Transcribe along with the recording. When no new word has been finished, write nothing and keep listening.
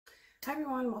Hi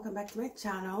everyone, welcome back to my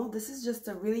channel. This is just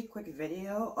a really quick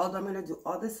video, although I'm going to do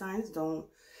all the signs, so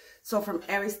from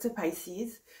Aries to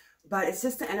Pisces, but it's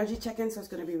just an energy check-in, so it's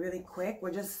going to be really quick.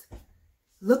 We're just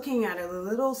looking at a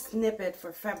little snippet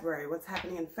for February, what's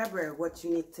happening in February, what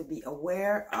you need to be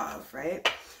aware of, right?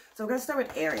 So we're going to start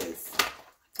with Aries.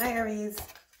 Hi Aries.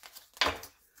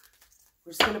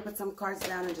 We're just going to put some cards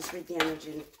down and just read the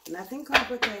energy. Nothing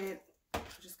complicated. We're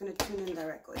just going to tune in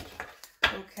directly.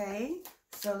 Okay,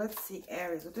 so let's see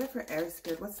Aries. We'll do it for Aries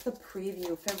Spirit. What's the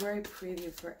preview, February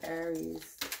preview for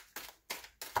Aries?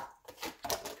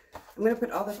 I'm going to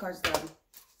put all the cards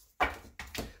down.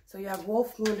 So you have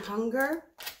Wolf, Moon, Hunger.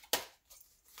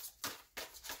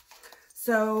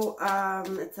 So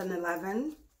it's an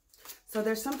 11. So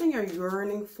there's something you're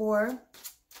yearning for.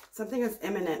 Something is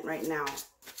imminent right now.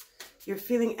 You're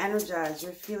feeling energized.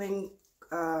 You're feeling,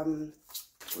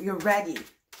 you're ready.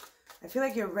 I feel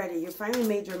like you're ready. You finally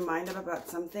made your mind up about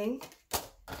something.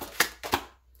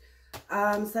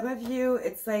 Some of you,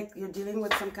 it's like you're dealing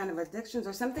with some kind of addictions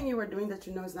or something you were doing that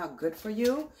you know is not good for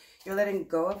you. You're letting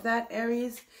go of that,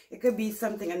 Aries. It could be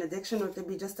something, an addiction, or it could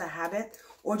be just a habit,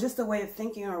 or just a way of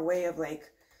thinking or a way of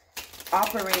like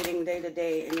operating day to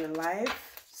day in your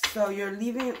life. So you're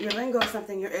letting go of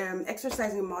something. You're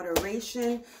exercising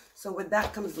moderation. So with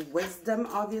that comes wisdom,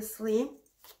 obviously.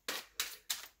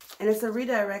 And it's a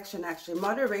redirection, actually.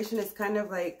 Moderation is kind of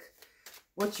like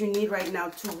what you need right now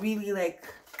to really like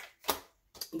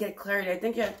get clarity. I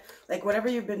think like whatever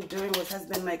you've been doing has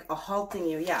been like a halting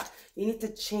you. Yeah, you need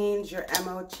to change your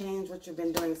MO, change what you've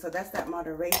been doing. So that's that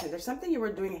moderation. There's something you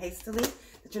were doing hastily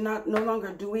that you're no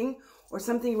longer doing, or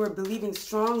something you were believing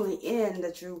strongly in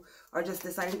that you are just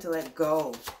deciding to let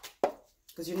go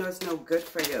because you know it's no good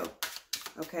for you.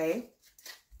 Okay,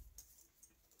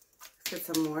 let's get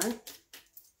some more.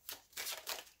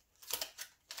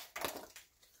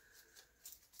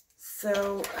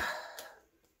 So,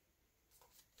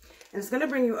 and it's going to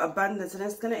bring you abundance, and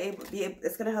it's going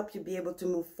to help you be able to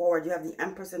move forward. You have the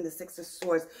Empress and the Six of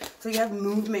Swords. So you have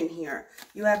movement here.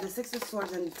 You have the Six of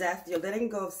Swords and death. You're letting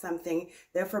go of something,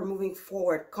 therefore moving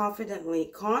forward confidently,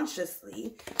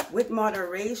 consciously, with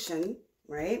moderation,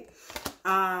 right?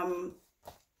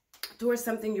 Towards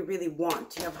something you really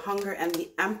want. You have hunger and the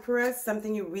Empress,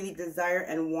 something you really desire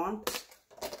and want.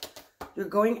 You're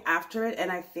going after it,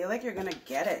 and I feel like you're going to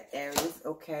get it, Aries,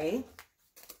 okay?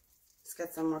 Let's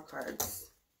get some more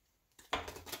cards.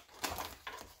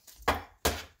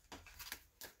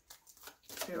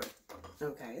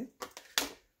 Okay.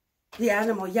 The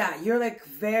animal, yeah, you're like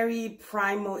very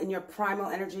primal in your primal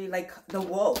energy, like the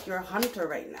wolf. You're a hunter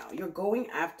right now. You're going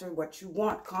after what you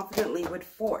want confidently, with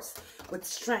force, with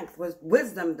strength, with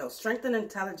wisdom, though, strength and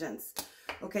intelligence.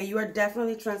 Okay, you are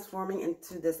definitely transforming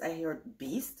into this, I hear,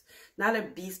 beast. Not a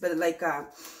beast, but like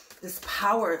this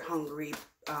power-hungry,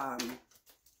 not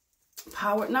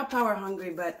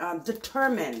power-hungry, but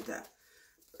determined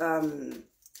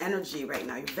energy right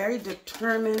now. You're very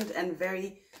determined and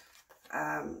very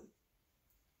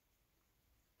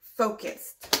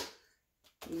focused.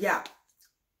 Yeah.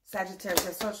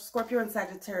 Sagittarius, so Scorpio and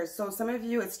Sagittarius. So some of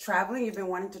you, it's traveling. You've been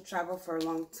wanting to travel for a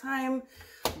long time.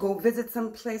 Go visit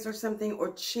some place or something,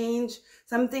 or change.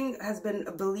 Something has been,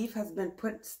 a belief has been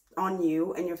put on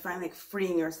you, and you're finally like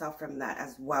freeing yourself from that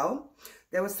as well.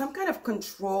 There was some kind of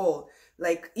control,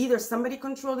 like either somebody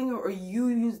controlling you, or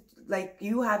you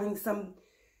having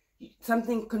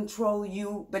something control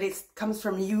you, but it comes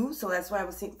from you. So that's why I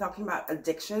was talking about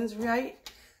addictions, right?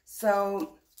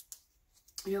 So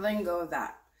you're letting go of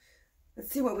that. Let's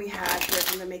see what we have here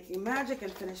from the Making Magic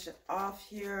and finish it off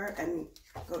here and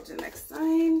go to the next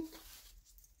sign.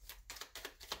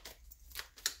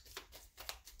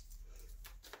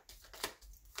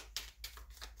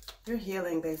 You're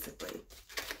healing, basically.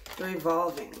 You're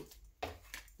evolving.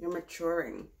 You're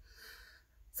maturing.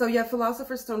 So you have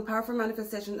Philosopher's Stone, powerful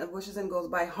manifestation of wishes and goals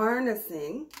by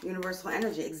harnessing universal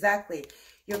energy. Exactly.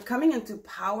 You're coming into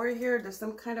power here. There's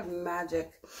some kind of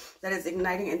magic that is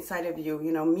igniting inside of you,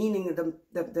 you know, meaning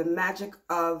the magic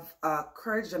of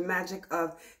courage, the magic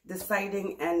of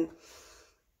deciding and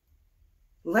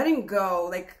letting go,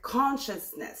 like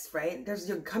consciousness, right?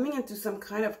 You're coming into some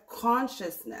kind of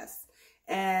consciousness,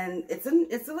 and it's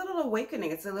a little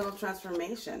awakening. It's a little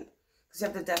transformation, because you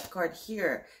have the Death card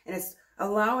here, and it's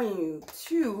allowing you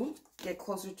to get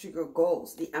closer to your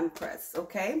goals, the Empress,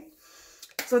 okay?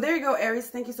 So there you go, Aries.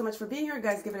 Thank you so much for being here.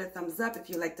 Guys, give it a thumbs up if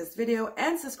you like this video,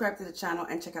 and subscribe to the channel,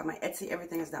 and check out my Etsy.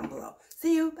 Everything is down below.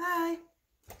 See you. Bye.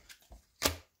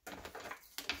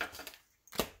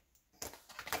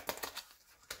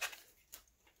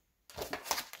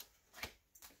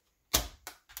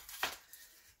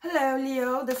 Hello,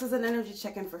 Leo. Leo, this is an energy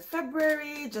check-in for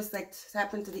February. Just like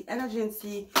tap into the energy and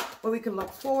see what we can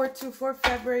look forward to for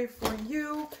February for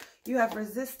you. You have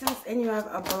resistance and you have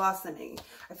a blossoming.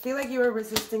 I feel like you are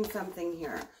resisting something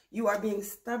here. You are being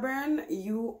stubborn.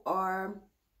 You are...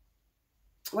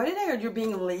 Why did I hear you're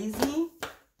being lazy?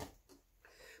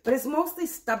 But it's mostly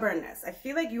stubbornness. I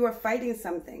feel like you are fighting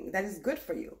something that is good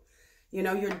for you. You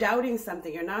know, you're doubting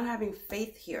something. You're not having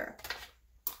faith here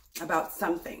about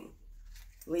something,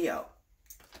 Leo.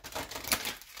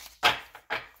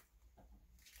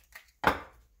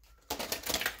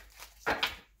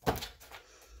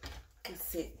 Let's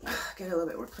see. Get a little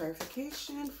bit more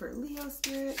clarification for Leo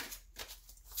spirit.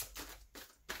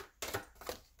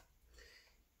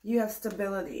 You have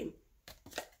stability.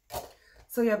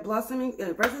 So you have blossoming,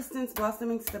 resistance,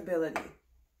 blossoming, stability.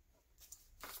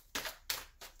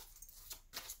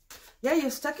 Yeah,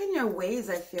 you're stuck in your ways,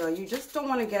 I feel. You just don't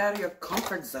want to get out of your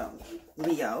comfort zone,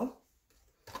 Leo.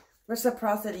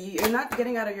 Reciprocity. You're not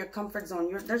getting out of your comfort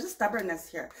zone. There's a stubbornness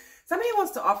here. Somebody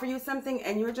wants to offer you something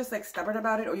and you're just like stubborn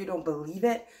about it, or you don't believe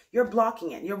it. You're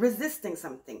blocking it. You're resisting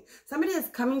something. Somebody is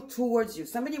coming towards you.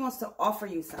 Somebody wants to offer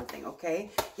you something,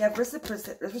 okay? You have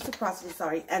reciprocity,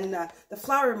 sorry, and the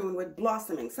flower moon with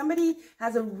blossoming. Somebody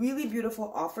has a really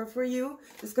beautiful offer for you.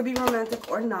 This could be romantic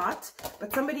or not,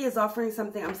 but somebody is offering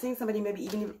something. I'm seeing somebody maybe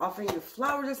even offering you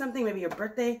flowers or something, maybe your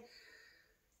birthday.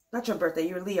 Not your birthday,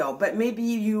 you're Leo, but maybe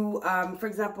you, for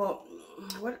example,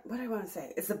 what do I want to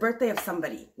say? It's the birthday of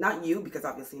somebody, not you, because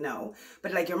obviously no,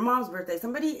 but like your mom's birthday,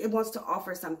 somebody wants to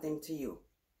offer something to you.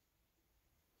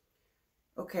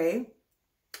 Okay.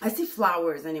 I see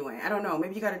flowers anyway. I don't know.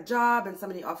 Maybe you got a job and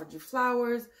somebody offered you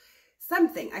flowers,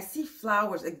 something. I see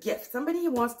flowers, a gift. Somebody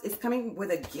is coming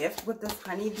with a gift with this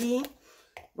honeybee,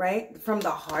 right? From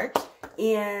the heart.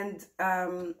 And,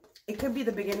 it could be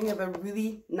the beginning of a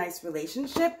really nice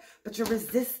relationship, but you're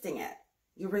resisting it.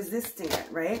 You're resisting it,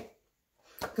 right?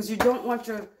 Because you don't want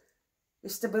your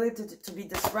stability to be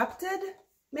disrupted,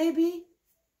 maybe.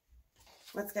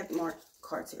 Let's get more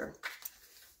cards here.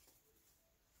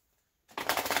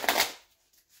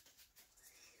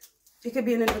 It could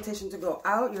be an invitation to go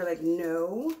out. You're like,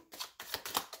 no.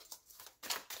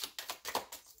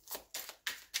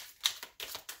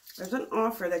 There's an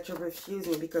offer that you're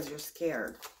refusing because you're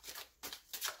scared.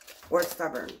 Or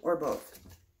stubborn, or both.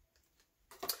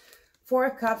 Four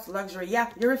of Cups, luxury.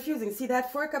 Yeah, you're refusing. See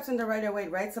that? Four of Cups in the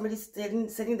Rider-Waite, right? Somebody's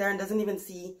sitting there and doesn't even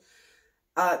see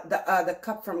the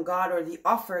cup from God or the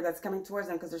offer that's coming towards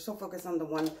them because they're so focused on the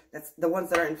ones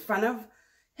that are in front of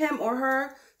him or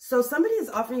her. So somebody is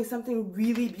offering something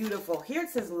really beautiful. Here it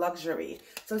says luxury.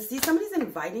 So see, somebody's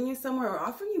inviting you somewhere or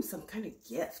offering you some kind of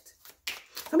gift.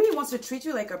 Somebody wants to treat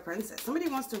you like a princess. Somebody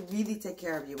wants to really take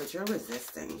care of you, but you're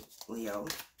resisting, Leo.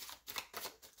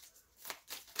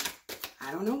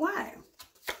 I don't know why.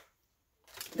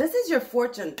 This is your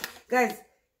fortune. Guys,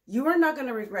 you are not going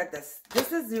to regret this.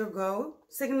 This is your go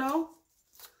signal.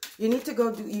 You need to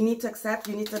go do, you need to accept,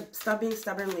 you need to stop being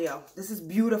stubborn, Leo. This is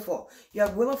beautiful. You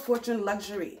have Wheel of Fortune,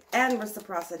 luxury, and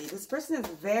reciprocity. This person is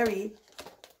very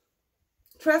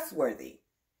trustworthy.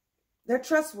 They're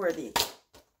trustworthy.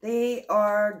 They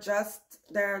are just,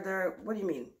 they're, what do you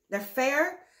mean? They're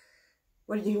fair.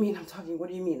 What do you mean? What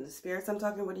do you mean? The spirits I'm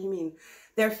talking, what do you mean?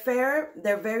 They're fair.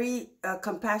 They're very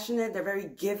compassionate. They're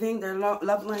very giving. Their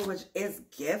love language is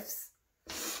gifts.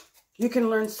 You can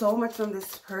learn so much from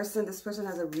this person. This person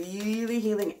has a really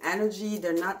healing energy.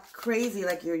 They're not crazy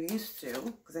like you're used to,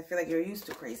 because I feel like you're used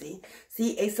to crazy.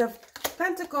 See, Ace of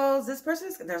Pentacles. This person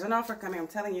is, there's an offer coming, I'm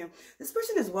telling you. This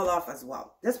person is well off as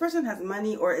well. This person has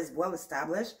money or is well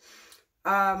established.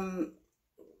 They're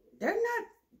not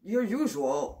your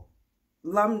usual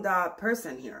lambda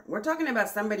person here. We're talking about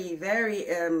somebody very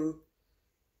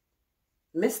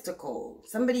mystical,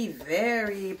 somebody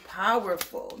very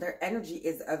powerful. Their energy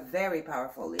is a very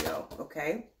powerful, Leo.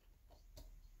 Okay,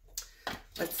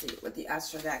 let's see what the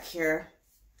astro deck here,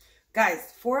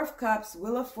 guys. Four of Cups,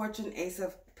 Wheel of Fortune, Ace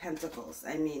of Pentacles.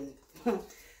 I mean,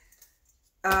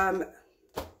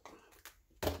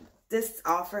 this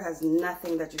offer has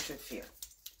nothing that you should fear.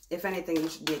 If anything, you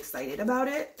should be excited about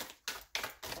it.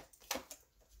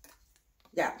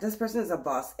 Yeah, this person is a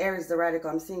boss. Aries, the radical.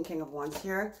 I'm seeing King of Wands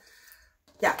here.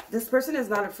 Yeah, this person is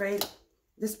not afraid.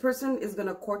 This person is going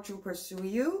to court you, pursue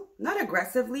you. Not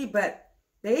aggressively, but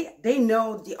they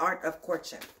know the art of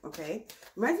courtship, okay?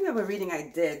 Reminds me of a reading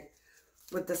I did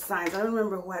with the signs. I don't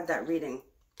remember who had that reading.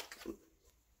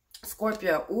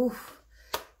 Scorpio, oof.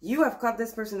 You have caught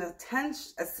this person's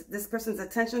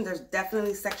attention. There's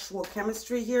definitely sexual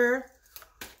chemistry here.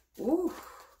 Ooh.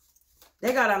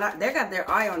 They got their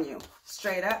eye on you.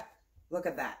 Straight up. Look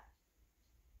at that.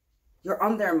 You're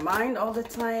on their mind all the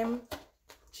time.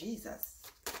 Jesus.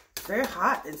 Very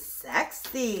hot and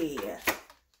sexy.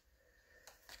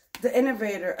 The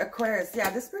innovator, Aquarius.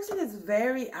 Yeah, this person is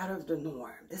very out of the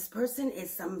norm. This person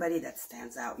is somebody that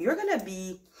stands out. You're going to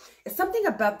be, it's something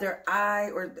about their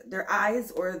eyes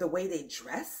or the way they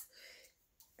dress.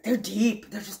 They're deep.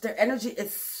 They're just, their energy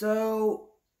is so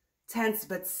tense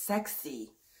but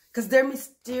sexy. Because they're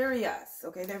mysterious.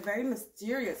 Okay, they're very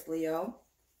mysterious, Leo.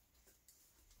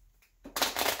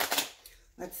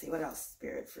 Let's see what else,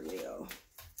 Spirit, for Leo.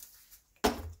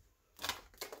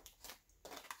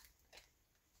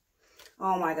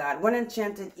 Oh my God, one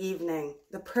enchanted evening,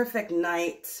 the perfect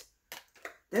night.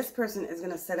 This person is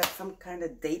going to set up some kind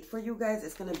of date for you guys.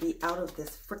 It's going to be out of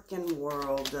this freaking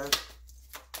world.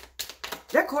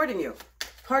 They're courting you.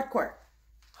 Hardcore.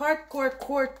 Hardcore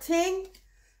courting.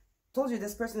 Told you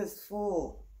this person is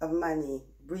full of money,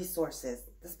 resources.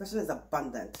 This person is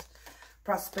abundant.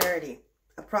 Prosperity.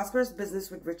 A prosperous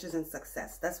business with riches and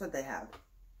success. That's what they have.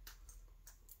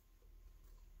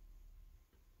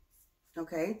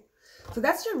 Okay. So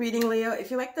that's your reading, Leo. If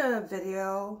you like the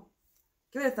video,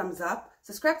 give it a thumbs up.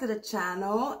 Subscribe to the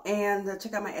channel. And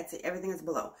check out my Etsy. Everything is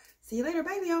below. See you later.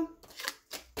 Bye, Leo.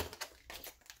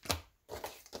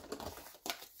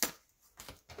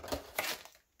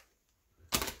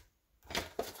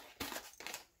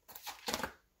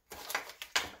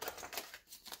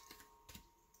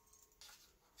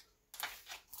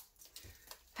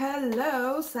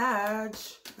 Hello, Sag.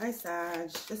 Hi,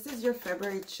 Sag. This is your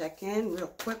February check-in. Real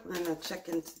quick, we're going to check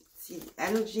in to see the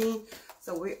energy.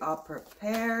 So we are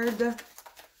prepared,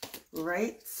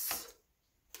 right?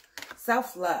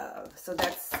 Self-love. So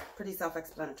that's pretty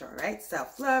self-explanatory, right?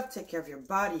 Self-love, take care of your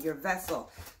body, your vessel.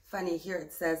 Funny, here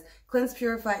it says, cleanse,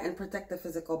 purify, and protect the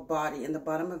physical body. In the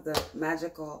bottom of the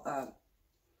magical,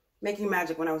 making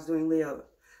magic when I was doing Leo.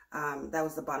 That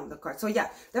was the bottom of the card. So yeah,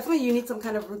 definitely you need some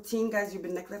kind of routine, guys. You've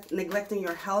been neglecting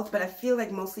your health, but I feel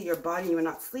like mostly your body, you're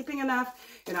not sleeping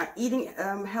enough, you're not eating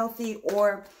healthy,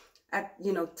 or at,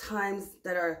 you know, times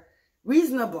that are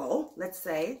reasonable, let's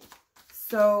say.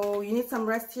 So you need some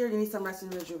rest here. You need some rest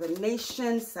and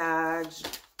rejuvenation, Sag.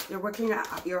 You're working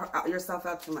yourself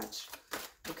out too much.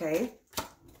 Okay.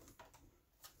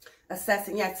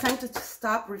 Assessing. Yeah, it's time to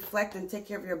stop, reflect, and take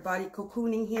care of your body.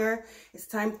 Cocooning here. It's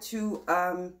time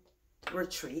to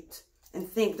retreat and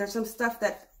think. There's some stuff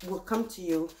that will come to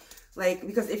you. Like,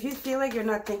 because if you feel like you're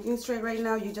not thinking straight right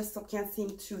now, you just can't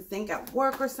seem to think at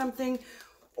work or something,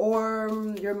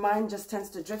 or your mind just tends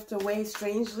to drift away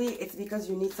strangely, it's because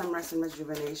you need some rest and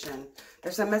rejuvenation.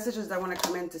 There's some messages that want to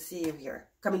come in to see you here.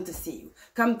 Coming to see you.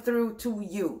 Come through to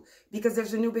you. Because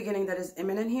there's a new beginning that is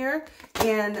imminent here.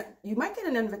 And you might get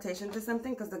an invitation to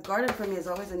something, because the garden for me is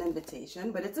always an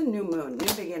invitation. But it's a new moon.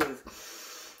 New beginnings.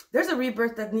 There's a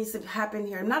rebirth that needs to happen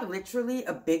here. Not literally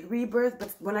a big rebirth.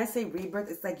 But when I say rebirth,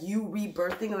 it's like you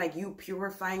rebirthing. Like you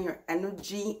purifying your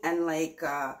energy and like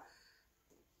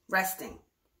resting.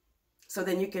 So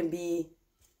then you can be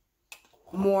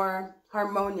more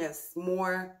harmonious,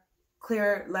 more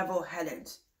clear, level-headed,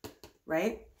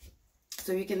 right?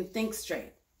 So you can think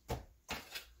straight.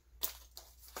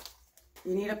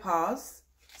 You need a pause,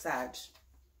 Sag.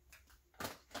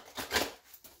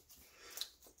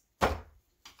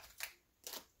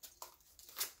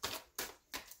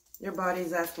 Your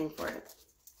body's asking for it.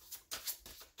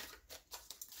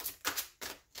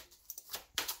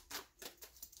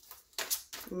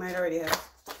 You might already have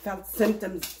felt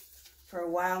symptoms for a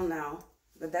while now,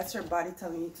 but that's your body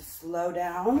telling you to slow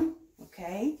down,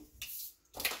 okay?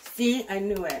 See, I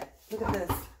knew it. Look at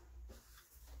this.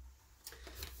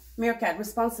 Meerkat,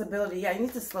 responsibility. Yeah, you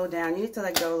need to slow down. You need to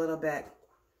let go a little bit.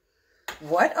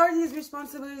 What are these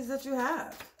responsibilities that you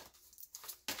have?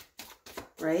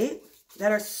 Right?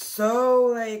 That are so,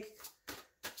 like,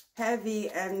 heavy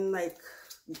and, like,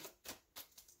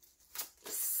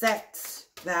 set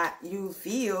that you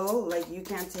feel like you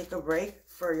can't take a break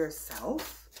for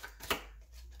yourself.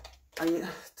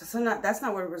 That's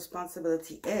not what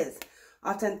responsibility is.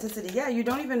 Authenticity. Yeah, you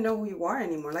don't even know who you are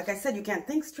anymore. Like I said, you can't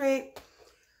think straight.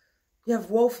 You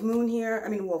have wolf moon here. I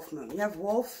mean, wolf moon. You have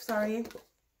wolf, sorry.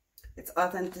 It's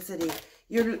authenticity.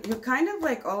 You're kind of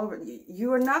like all over.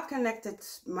 You are not connected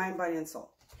mind, body, and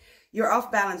soul. You're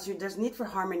off balance. There's need for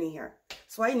harmony here.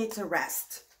 That's why you need to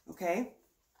rest. Okay?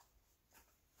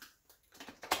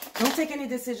 Don't take any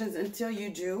decisions until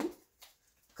you do,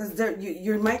 because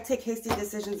you might take hasty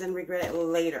decisions and regret it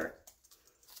later.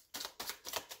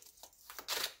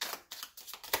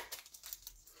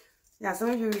 Yeah,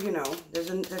 some of you, you know,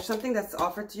 there's something that's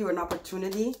offered to you, an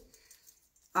opportunity.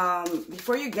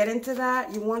 Before you get into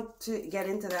that, you want to get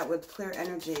into that with clear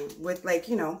energy, with, like,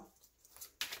 you know,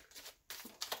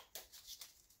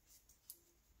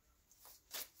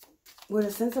 with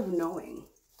a sense of knowing.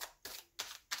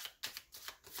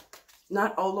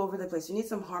 Not all over the place. You need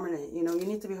some harmony. You know, you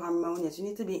need to be harmonious. You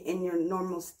need to be in your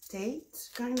normal state,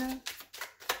 kind of,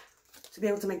 to be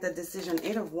able to make that decision.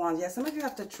 8 of Wands. Yeah, some of you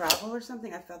have to travel or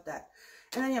something. I felt that.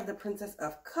 And then you have the Princess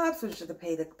of Cups, which is the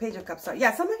Page of Cups. So,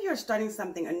 yeah, some of you are starting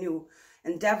something, a new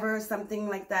endeavor, something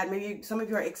like that. Maybe some of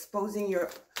you are exposing your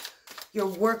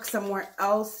work somewhere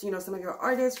else. You know, some of you are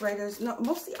artists, writers, no,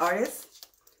 mostly artists,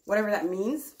 whatever that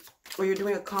means. Or you're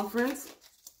doing a conference.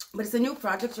 But it's a new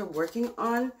project you're working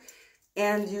on.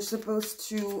 And you're supposed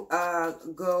to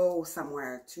go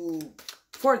somewhere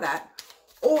for that.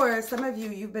 Or some of you,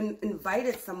 you've been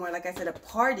invited somewhere, like I said, a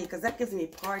party, because that gives me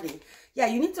party. Yeah,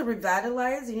 you need to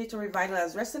revitalize. You need to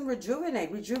revitalize. Rest and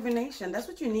rejuvenate. Rejuvenation. That's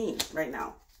what you need right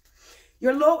now.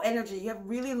 You're low energy. You have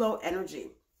really low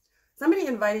energy. Somebody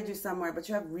invited you somewhere, but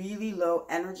you have really low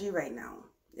energy right now.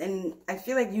 And I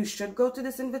feel like you should go to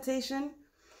this invitation,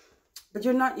 but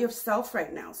you're not yourself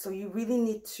right now. So you really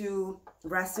need to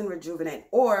rest and rejuvenate.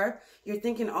 Or you're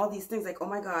thinking all these things like, oh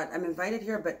my God, I'm invited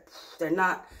here, but they're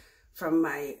not from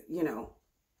my, you know,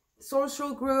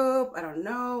 social group. I don't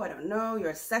know. You're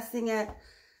assessing it.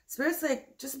 Spirit's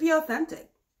like, just be authentic.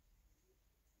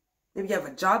 Maybe you have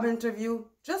a job interview.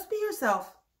 Just be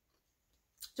yourself.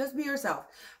 Just be yourself.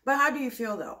 But how do you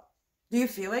feel though? Do you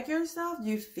feel like yourself? Do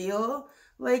you feel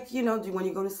like, you know, when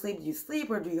you go to sleep, do you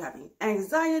sleep, or do you have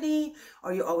anxiety?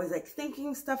 Are you always like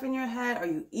thinking stuff in your head? Are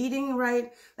you eating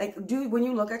right? Like, when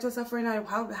you look at yourself right now,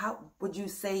 how would you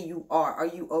say you are? Are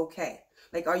you okay?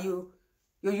 Like, are you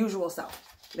your usual self,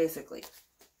 basically?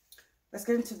 Let's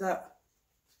get into the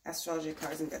astrology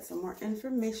cards and get some more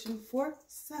information for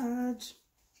Sag.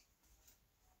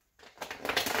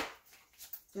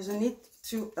 There's a need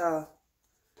to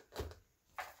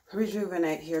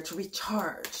rejuvenate here, to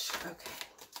recharge. Okay.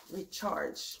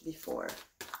 Recharge before.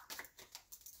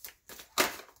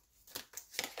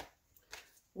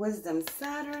 Wisdom,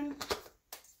 Saturn.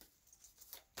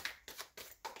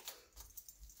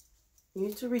 You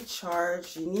need to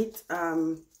recharge. You need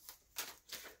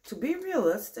to be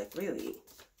realistic, really.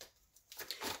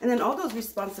 And then all those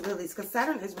responsibilities, because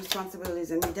Saturn is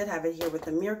responsibilities, and we did have it here with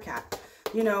the meerkat.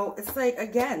 You know, it's like,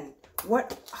 again,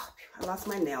 what... Oh, I lost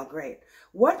my nail. Great.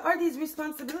 What are these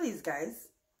responsibilities, guys?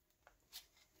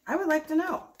 I would like to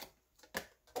know.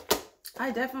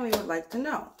 I definitely would like to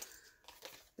know.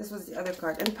 This was the other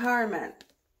card. Empowerment.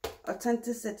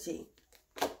 Authenticity.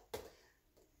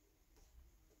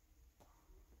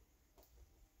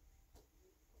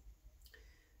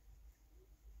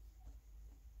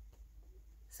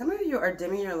 Some of you are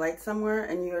dimming your light somewhere,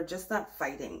 and you're just not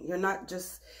fighting.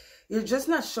 You're just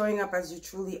not showing up as you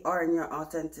truly are in your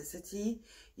authenticity.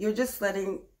 You're just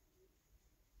letting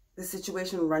the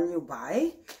situation run you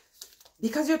by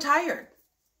because you're tired.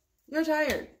 You're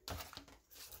tired.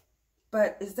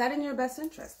 But is that in your best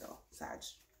interest, though, Sag?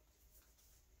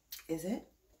 Is it?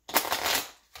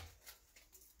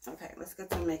 Okay, let's get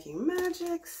to making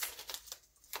magics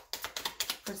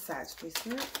for Sag, please,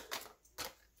 Spirit.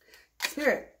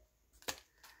 Spirit,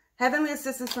 heavenly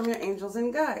assistance from your angels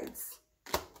and guides.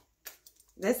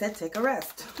 They said take a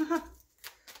rest.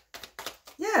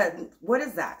 Yeah, what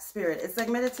is that, Spirit? It's like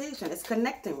meditation. It's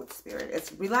connecting with Spirit.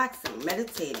 It's relaxing,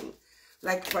 meditating.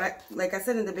 Like I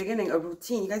said in the beginning, a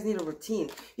routine. You guys need a routine.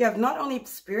 You have not only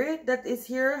Spirit that is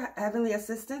here, heavenly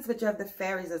assistance, but you have the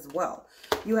fairies as well.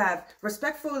 You have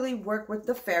respectfully work with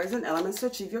the fairies and elements to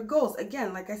achieve your goals.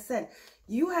 Again, like I said,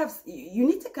 you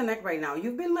need to connect right now.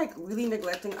 You've been like really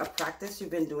neglecting a practice you've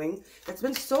been doing that's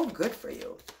been so good for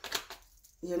you,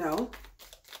 you know?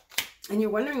 And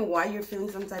you're wondering why you're feeling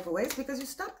some type of ways, because you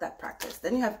stopped that practice.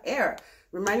 Then you have air,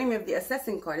 reminding me of the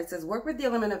assessing card. It says, work with the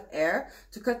element of air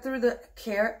to cut through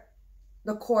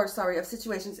the core of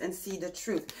situations and see the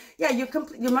truth. Yeah,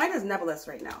 your mind is nebulous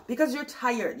right now because you're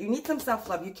tired. You need some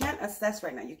self-love. You can't assess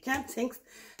right now. You can't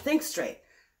think straight.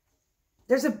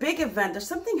 There's a big event. There's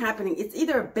something happening. It's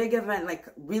either a big event, like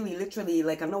really literally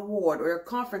like an award or a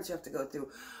conference you have to go to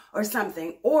or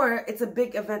something, or it's a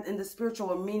big event in the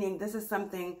spiritual, meaning this is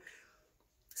something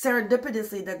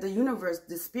serendipitously that the universe,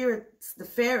 the spirits, the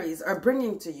fairies are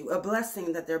bringing to you, a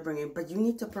blessing that they're bringing, but you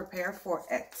need to prepare for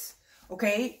it.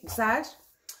 Okay, Sag?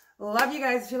 Love you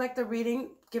guys. If you like the reading,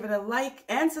 give it a like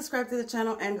and subscribe to the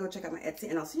channel and go check out my Etsy,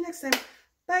 and I'll see you next time.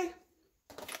 Bye.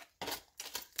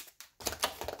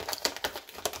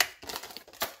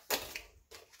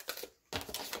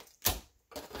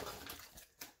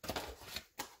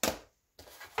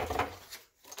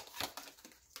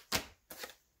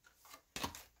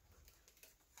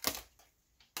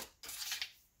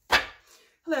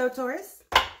 Hello, Taurus.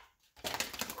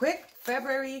 Quick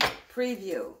February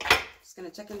preview. Just going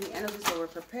to check in the energy so we're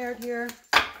prepared here.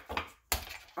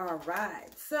 All right.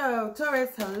 So, Taurus,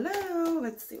 hello.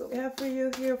 Let's see what we have for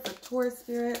you here for Taurus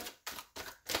spirit.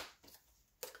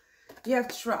 You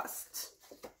have trust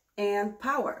and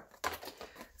power.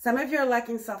 Some of you are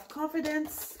lacking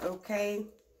self-confidence, okay?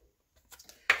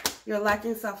 You're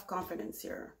lacking self-confidence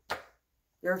here.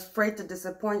 You're afraid to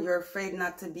disappoint. You're afraid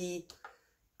not to be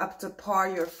up to par.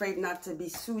 You're afraid not to be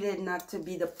suited, not to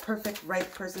be the perfect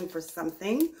right person for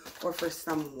something or for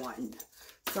someone.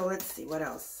 So let's see, what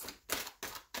else?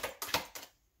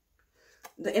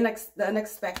 The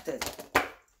unexpected.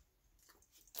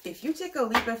 If you take a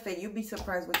leap of faith, you'll be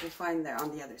surprised what you find there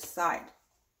on the other side.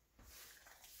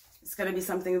 It's going to be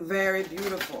something very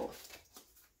beautiful.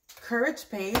 Courage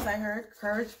pays, I heard.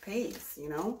 Courage pays, you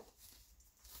know.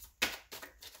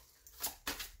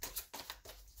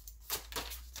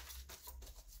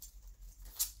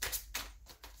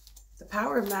 The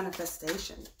power of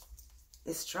manifestation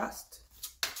is trust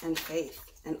and faith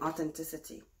and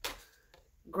authenticity.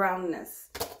 Groundness.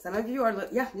 Some of you are,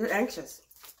 yeah, you're anxious.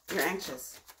 You're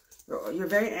anxious. You're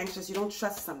very anxious. You don't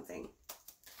trust something.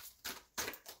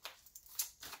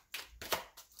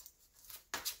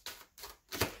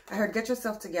 I heard get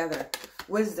yourself together.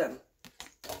 Wisdom.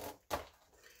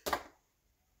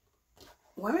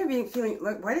 Why am I feeling,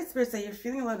 why did Spirit say you're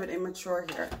feeling a little bit immature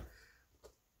here?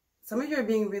 Some of you are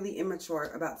being really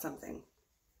immature about something.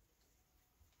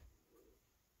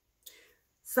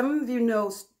 Some of you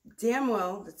know damn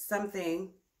well that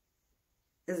something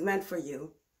is meant for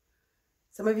you.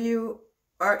 Some of you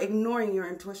are ignoring your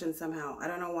intuition somehow. I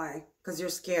don't know why. Because you're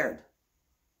scared.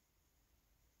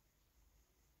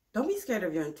 Don't be scared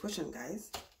of your intuition,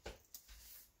 guys.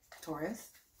 Taurus.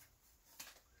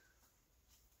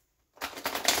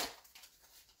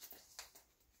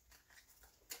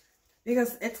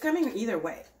 Because it's coming either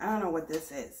way. I don't know what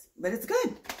this is. But it's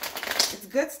good. It's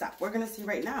good stuff. We're going to see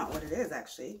right now what it is,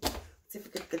 actually. Let's see if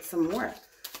we could get some more.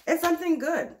 It's something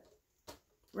good.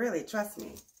 Really, trust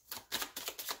me.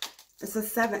 It's a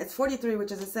 7. It's 43,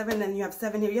 which is a 7, and you have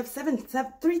 7 here. You have 7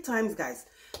 3 times, guys.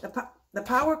 The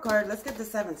power card, let's get the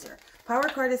 7s here. Power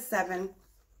card is 7.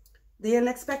 The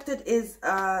unexpected is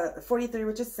 43,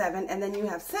 which is 7. And then you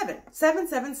have 7. 7,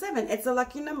 7, 7. It's a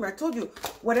lucky number. I told you,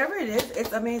 whatever it is,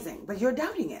 it's amazing. But you're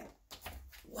doubting it.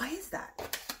 Why is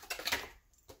that?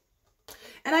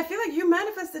 And I feel like you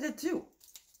manifested it too,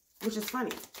 which is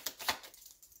funny.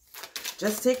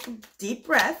 Just take a deep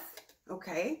breath,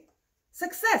 okay?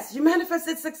 Success. You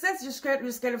manifested success. You're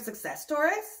scared of success,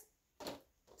 Taurus.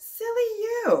 Silly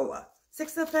you.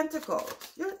 6 of Pentacles.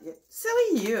 You're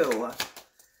silly you.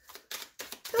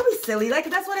 Don't be silly. Like,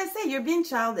 that's what I say. You're being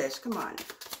childish. Come on.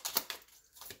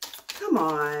 Come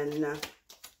on.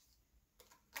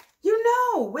 You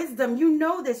know wisdom. You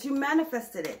know this. You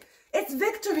manifested it. It's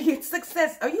victory. It's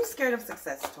success. Are you scared of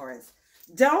success, Taurus?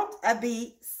 Don't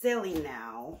be silly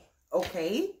now.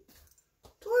 Okay?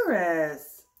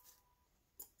 Taurus.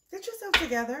 Get yourself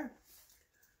together.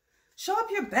 Show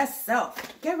up your best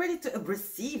self. Get ready to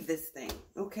receive this thing.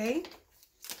 Okay?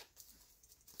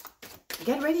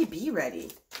 Get ready. Be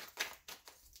ready.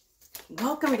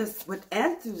 Welcome this with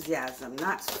enthusiasm,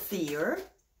 not fear.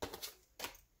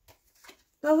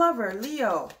 The Lover,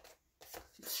 Leo.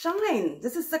 Shine.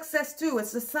 This is success too.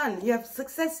 It's the Sun. You have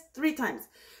success 3 times.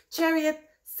 Chariot,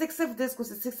 6 of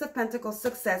Discs, 6 of Pentacles,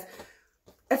 success.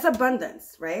 It's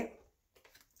abundance, right?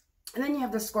 And then you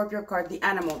have the Scorpio card, the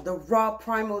animal, the raw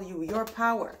primal you, your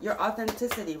power, your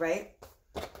authenticity, right?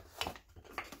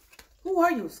 Who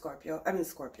are you, Scorpio? I mean,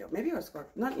 Scorpio. Maybe you're a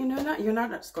Scorpio. You're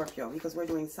not a Scorpio because we're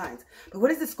doing signs. But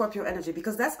what is the Scorpio energy?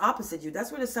 Because that's opposite you.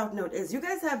 That's where the South Node is. You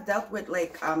guys have dealt with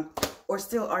like, or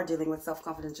still are dealing with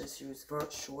self-confidence issues for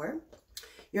sure.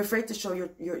 You're afraid to show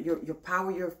your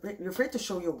power. You're afraid to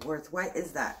show your worth. Why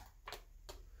is that?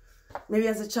 Maybe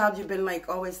as a child, you've been like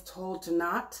always told to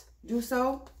not do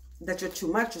so. That you're too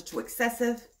much, you're too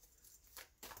excessive,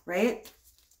 right?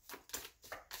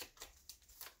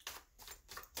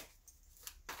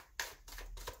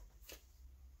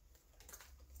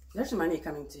 There's money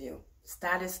coming to you.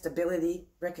 Status, stability,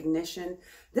 recognition.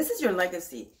 This is your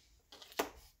legacy.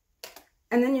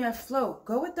 And then you have flow.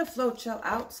 Go with the flow. Chill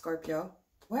out, Scorpio.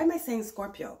 Why am I saying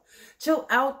Scorpio? Chill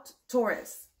out,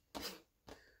 Taurus.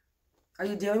 Are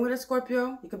you dealing with a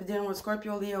Scorpio? You could be dealing with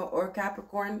Scorpio, Leo, or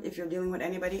Capricorn. If you're dealing with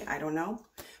anybody, I don't know.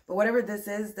 But whatever this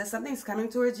is, there's something's coming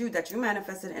towards you that you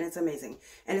manifested, and it's amazing.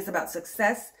 And it's about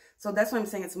success. So that's why I'm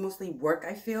saying it's mostly work,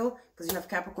 I feel. Because you have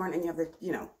Capricorn and you have the,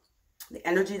 you know, the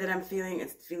energy that I'm feeling.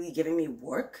 It's really giving me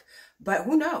work. But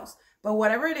who knows? But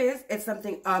whatever it is, it's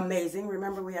something amazing.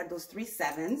 Remember, we had those 3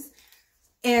 7s.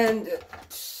 And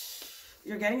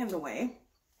you're getting in the way.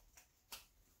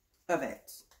 of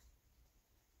it.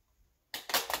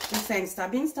 She's saying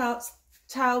stop being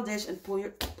childish and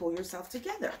pull yourself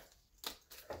together.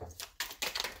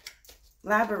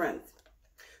 Labyrinth.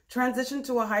 Transition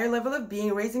to a higher level of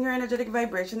being, raising your energetic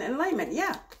vibration and enlightenment.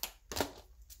 Yeah.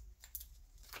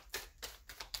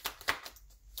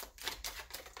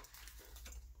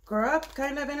 Grow up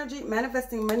kind of energy,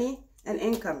 manifesting money and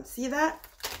income. See that?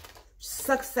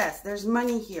 Success. There's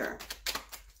money here.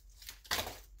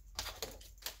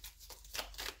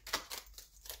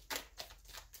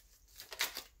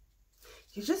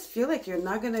 You just feel like you're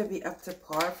not going to be up to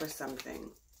par for something.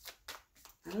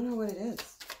 I don't know what it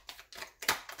is.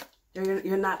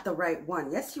 You're not the right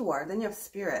one. Yes, you are. Then you have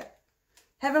spirit.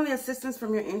 Heavenly assistance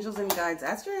from your angels and guides.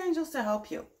 Ask your angels to help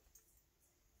you.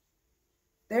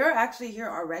 They're actually here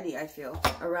already, I feel,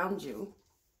 around you.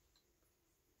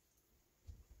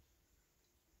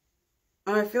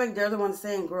 And I feel like they're the ones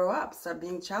saying, grow up, stop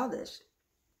being childish.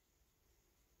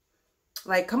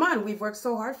 Like, come on, we've worked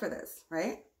so hard for this,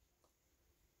 right?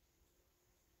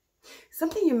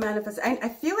 Something you manifest. I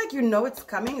feel like you know it's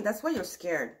coming. That's why you're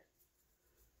scared.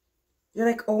 You're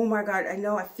like, oh my God, I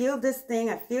know. I feel this thing.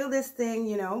 I feel this thing,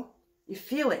 you know. You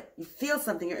feel it. You feel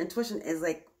something. Your intuition is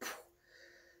like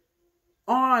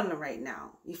on right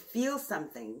now. You feel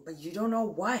something, but you don't know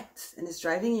what. And it's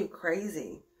driving you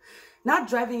crazy. Not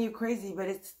driving you crazy, but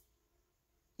it's,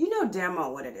 you know damn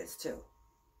well what it is too.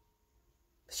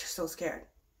 But you're so scared.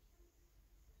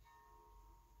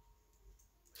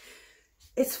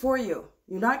 It's for you.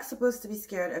 You're not supposed to be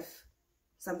scared of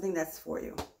something that's for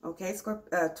you. Okay,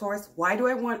 Taurus, why do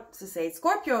I want to say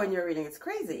Scorpio in your reading? It's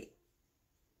crazy.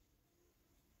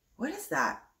 What is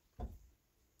that?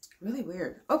 Really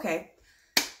weird. Okay.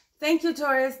 Thank you,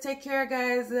 Taurus. Take care,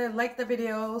 guys. Like the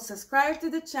video, subscribe to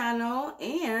the channel,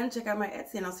 and check out my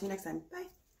Etsy, and I'll see you next time. Bye.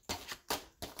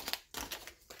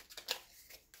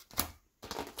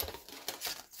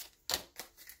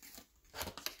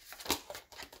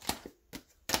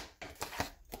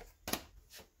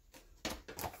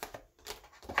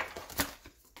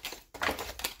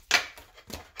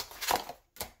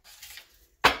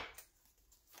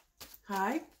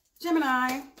 Hi,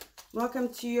 Gemini.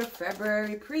 Welcome to your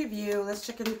February preview. Let's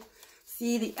check and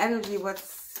see the energy,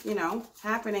 what's, you know,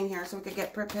 happening here so we could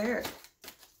get prepared.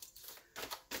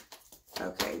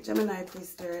 Okay, Gemini, please,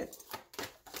 Spirit.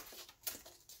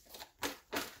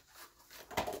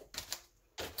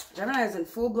 Gemini is in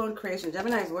full-blown creation.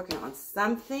 Gemini is working on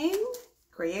something.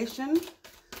 Creation.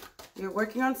 You're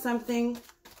working on something.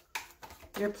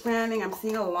 You're planning. I'm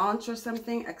seeing a launch or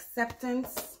something.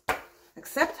 Acceptance.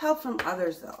 Accept help from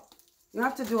others, though. You don't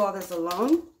have to do all this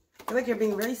alone. I feel like you're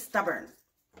being really stubborn.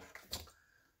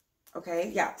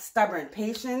 Okay, yeah, stubborn,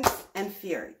 patience, and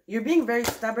fear. You're being very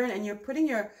stubborn, and you're putting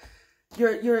your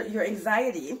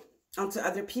anxiety onto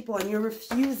other people, and you're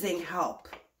refusing help.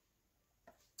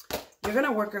 You're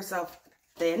gonna work yourself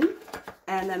thin,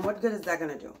 and then what good is that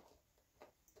gonna do?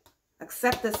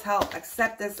 Accept this help.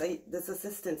 Accept this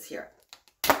assistance here.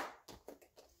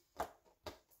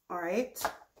 All right.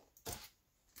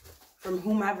 From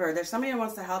whomever. There's somebody who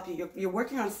wants to help you. You're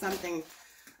working on something,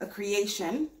 a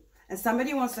creation, and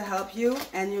somebody wants to help you,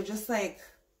 and you're just like,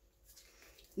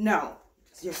 no.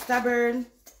 You're stubborn.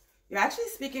 You're actually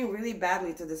speaking really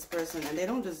badly to this person, and they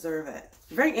don't deserve it.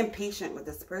 You're very impatient with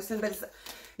this person, but it's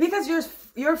because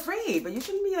you're afraid, but you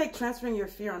shouldn't be like transferring your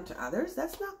fear onto others.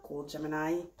 That's not cool,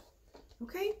 Gemini.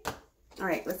 Okay? All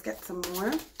right, let's get some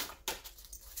more.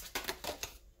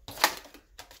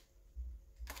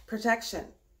 Protection.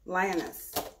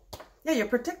 Lioness. Yeah, you're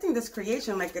protecting this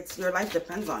creation like it's your life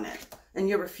depends on it. And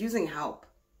you're refusing help.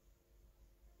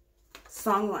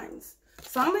 Songlines.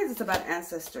 Songlines is about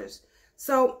ancestors.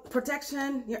 So,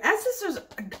 protection. Your ancestors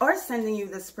are sending you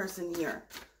this person here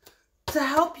to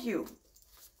help you.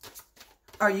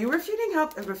 Are you refusing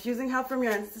help from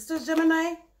your ancestors,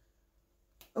 Gemini?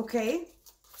 Okay.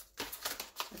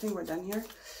 I think we're done here.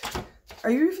 Are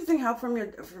you refusing help from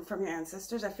your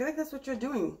ancestors? I feel like that's what you're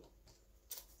doing.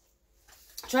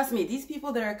 Trust me, these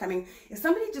people that are coming, if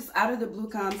somebody just out of the blue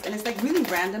comes and it's like really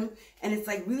random and it's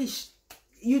like really,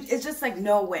 it's just like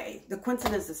no way. The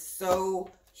coincidence is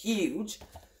so huge.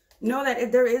 Know that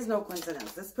if there is no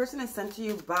coincidence. This person is sent to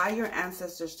you by your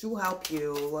ancestors to help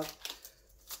you.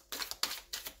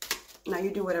 Now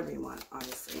you do whatever you want,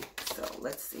 obviously. So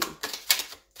let's see.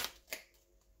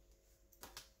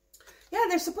 Yeah,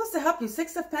 they're supposed to help you.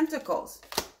 Six of Pentacles.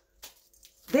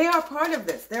 They are part of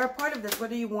this. They're a part of this,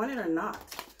 whether you want it or not.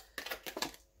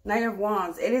 Knight of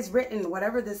Wands. It is written,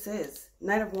 whatever this is.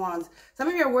 Knight of Wands. Some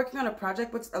of you are working on a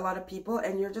project with a lot of people,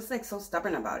 and you're just like so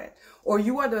stubborn about it. Or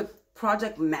you are the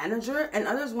project manager, and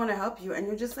others want to help you, and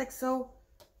you're just like so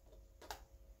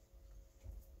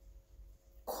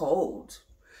cold.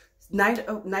 Knight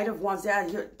of Wands, yeah,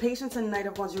 your patience and Knight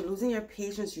of Wands, you're losing your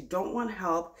patience, you don't want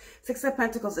help. Six of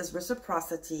Pentacles is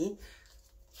reciprocity.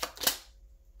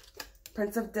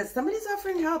 Prince of Discs, somebody's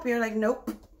offering help, you're like, nope.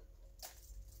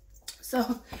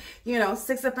 So, you know,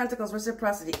 Six of Pentacles,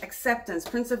 reciprocity, acceptance,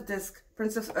 Prince of Discs,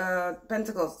 Prince of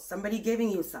Pentacles, somebody giving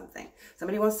you something.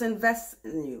 Somebody wants to invest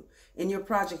in you, in your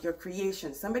project, your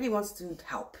creation. Somebody wants to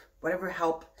help, whatever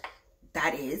help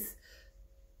that is.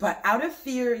 But out of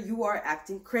fear, you are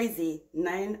acting crazy.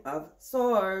 Nine of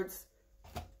Swords.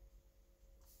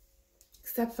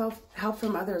 Accept help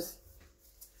from others.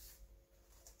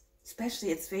 Especially,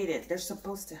 it's fated. They're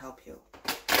supposed to help you.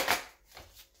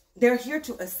 They're here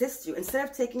to assist you. Instead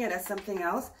of taking it as something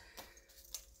else,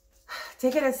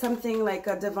 take it as something like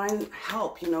a divine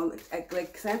help, you know,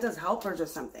 like Santa's helpers or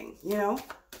something, you know?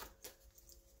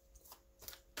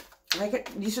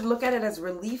 Like you should look at it as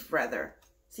relief, rather.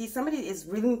 See, somebody is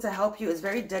willing to help you, is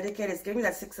very dedicated. It's giving me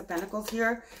that Six of Pentacles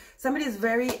here. Somebody is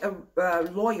very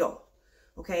loyal,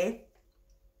 okay?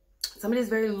 Somebody is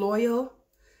very loyal.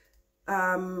 They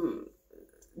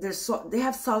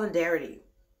have solidarity,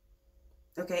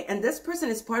 okay? And this person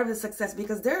is part of the success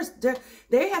because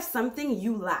they have something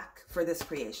you lack for this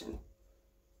creation.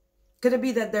 Could it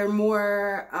be that they're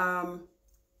more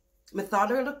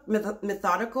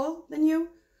methodical than you?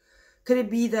 Could it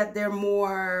be that they're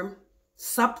more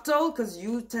subtle because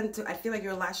you tend to, I feel like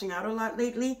you're lashing out a lot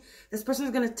lately. This person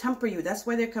is going to temper you. That's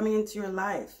why they're coming into your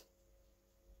life.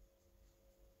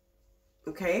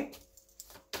 Okay?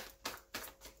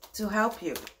 To help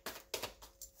you.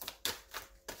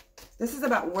 This is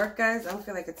about work, guys. I don't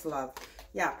feel like it's love.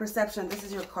 Yeah, perception. This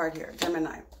is your card here,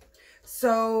 Gemini.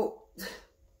 So,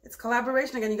 it's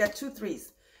collaboration again. You got 2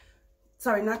 3s.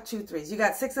 Sorry, not 2 3s. You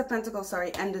got Six of Pentacles,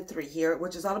 sorry, and a 3 here,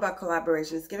 which is all about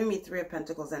collaboration. It's giving me 3 of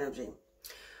Pentacles energy.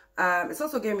 It's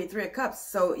also giving me 3 of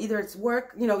Cups. So either it's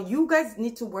work, you know, you guys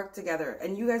need to work together,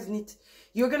 and you guys need to,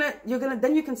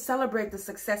 then you can celebrate the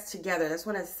success together. That's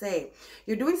what I say.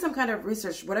 You're doing some kind of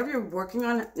research. Whatever you're working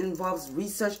on involves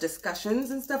research,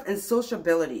 discussions and stuff, and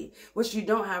sociability, which you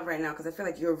don't have right now because I feel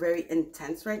like you're very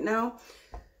intense right now.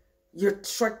 You're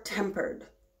short-tempered.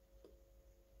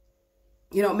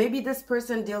 You know, maybe this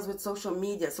person deals with social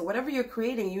media. So whatever you're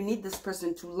creating, you need this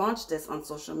person to launch this on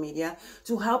social media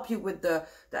to help you with the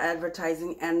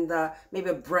advertising and the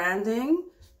maybe branding.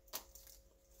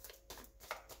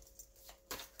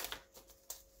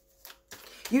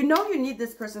 You know you need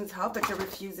this person's help, but you're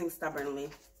refusing stubbornly.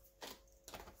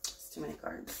 It's too many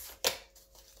cards.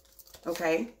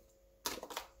 Okay.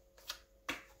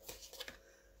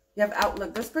 You have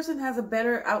outlook. This person has a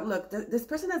better outlook. This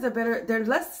person has a better, they're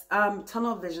less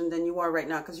tunnel vision than you are right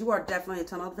now, because you are definitely a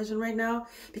tunnel vision right now.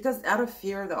 Because out of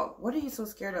fear, though, what are you so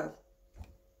scared of?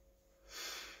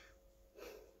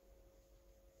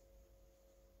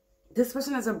 This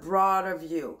person has a broader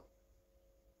view.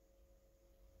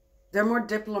 They're more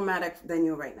diplomatic than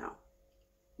you right now.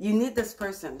 You need this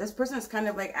person. This person is kind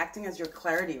of like acting as your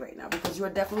clarity right now, because you are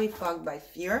definitely fogged by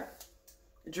fear,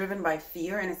 driven by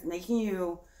fear, and it's making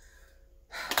you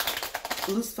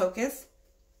lose focus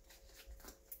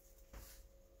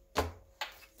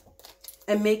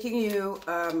and making you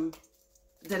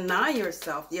deny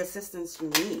yourself the assistance you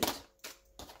need.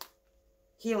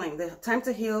 Healing, the time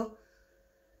to heal,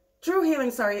 true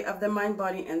healing, sorry, of the mind,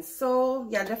 body, and soul.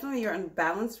 Yeah, definitely you're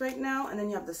unbalanced right now. And then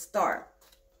you have the star.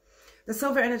 The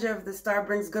silver energy of the star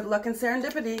brings good luck and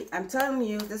serendipity. I'm telling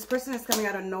you, this person is coming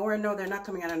out of nowhere. No, they're not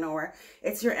coming out of nowhere.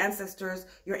 It's your ancestors,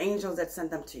 your angels that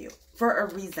sent them to you for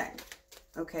a reason.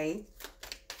 Okay?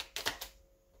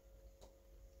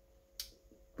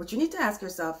 What you need to ask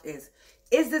yourself is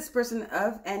this person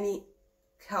of any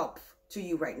help to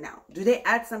you right now? Do they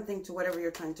add something to whatever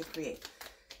you're trying to create?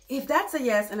 If that's a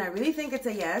yes, and I really think it's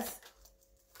a yes,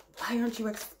 why aren't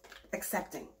you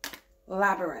accepting?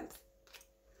 Labyrinth.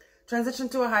 Transition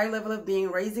to a higher level of being,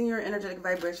 raising your energetic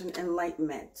vibration,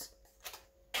 enlightenment.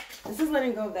 This is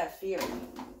letting go of that fear.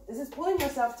 This is pulling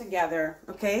yourself together,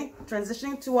 okay?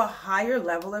 Transitioning to a higher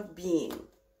level of being.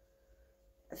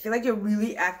 I feel like you're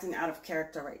really acting out of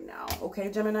character right now, okay,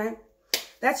 Gemini?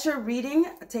 That's your reading.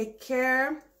 Take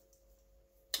care.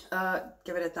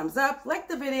 Give it a thumbs up, like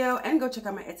the video, and go check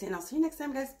out my Etsy. And I'll see you next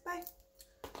time, guys. Bye.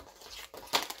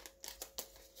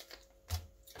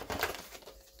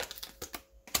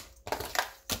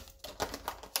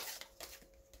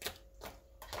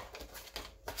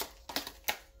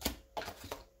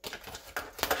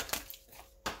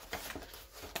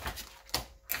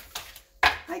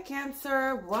 Hi,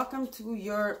 Cancer. Welcome to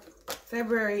your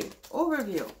February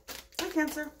overview. Hi,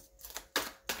 Cancer.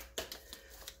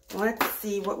 Let's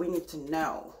see what we need to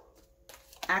know.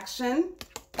 Action,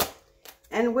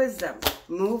 and wisdom.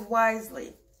 Move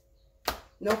wisely.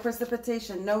 No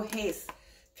precipitation, no haste,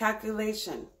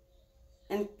 calculation,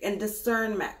 and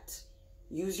discernment.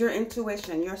 Use your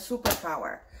intuition, your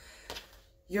superpower.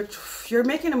 You're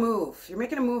making a move. You're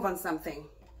making a move on something.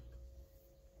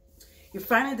 You're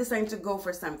finally deciding to go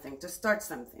for something, to start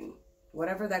something.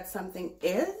 Whatever that something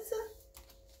is.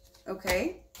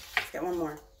 Okay, let's get one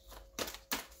more.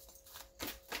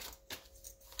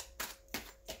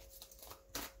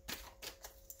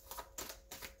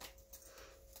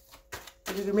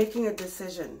 You're making a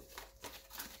decision,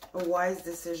 a wise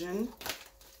decision,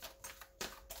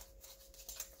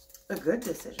 a good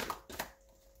decision,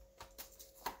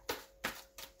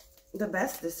 the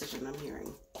best decision I'm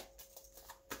hearing.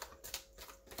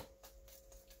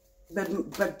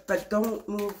 But don't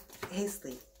move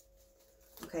hastily,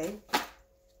 okay?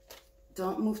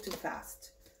 Don't move too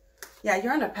fast. Yeah,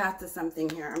 you're on a path to something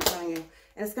here, I'm telling you.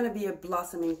 And it's going to be a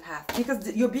blossoming path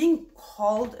because you're being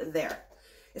called there.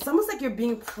 It's almost like you're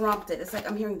being prompted. It's like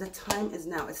I'm hearing the time is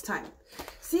now. It's time.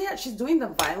 See how she's doing the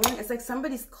violin? It's like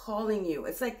somebody's calling you.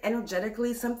 It's like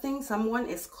energetically someone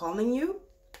is calling you.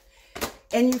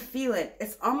 And you feel it.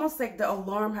 It's almost like the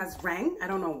alarm has rang. I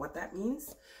don't know what that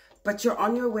means. But you're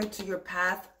on your way to your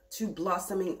path to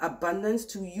blossoming abundance,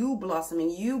 to you blossoming,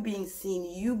 you being seen,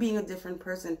 you being a different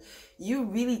person, you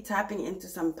really tapping into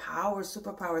some power,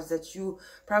 superpowers that you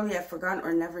probably have forgotten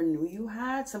or never knew you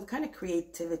had. Some kind of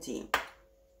creativity.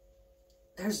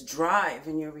 There's drive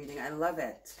in your reading. I love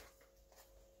it.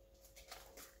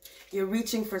 You're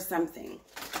reaching for something.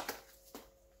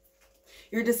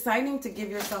 You're deciding to give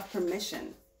yourself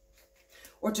permission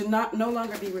or to no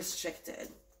longer be restricted.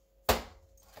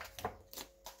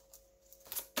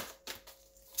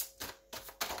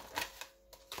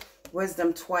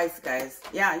 Wisdom twice, guys.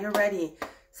 Yeah, you're ready.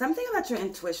 Something about your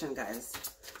intuition, guys.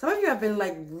 Some of you have been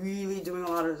like really doing a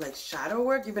lot of like shadow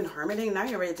work. You've been hermiting. Now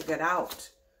you're ready to get out.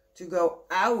 To go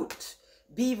out.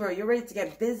 Beaver, you're ready to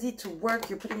get busy, to work.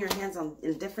 You're putting your hands on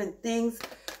in different things.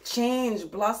 Change,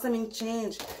 blossoming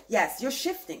change. Yes, you're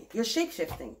shifting. You're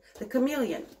shape-shifting. The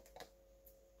chameleon.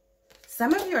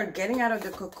 Some of you are getting out of the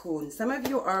cocoon. Some of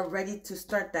you are ready to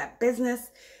start that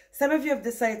business. Some of you have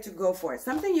decided to go for it.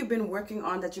 Something you've been working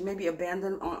on that you maybe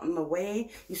abandoned on the way.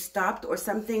 You stopped, or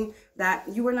something that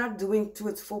you were not doing to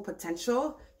its full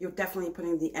potential. You're definitely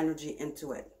putting the energy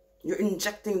into it. You're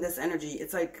injecting this energy.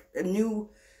 It's like a new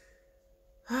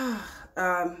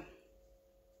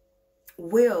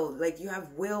will. Like you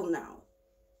have will now.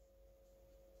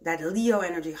 That Leo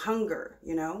energy, hunger,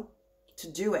 you know,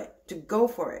 to do it, to go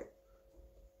for it.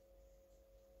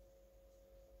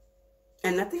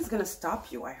 And nothing's going to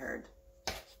stop you, I heard.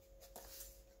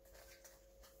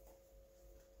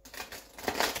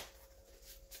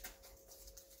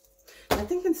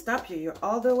 Nothing can stop you. You're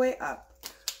all the way up.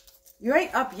 You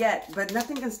ain't up yet, but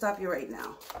nothing can stop you right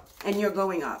now. And you're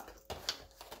going up.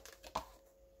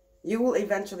 You will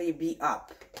eventually be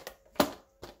up.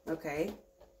 Okay?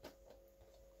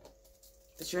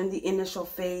 But you're in the initial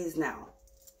phase now.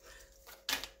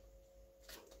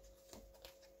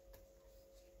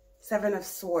 7 of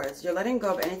Swords. You're letting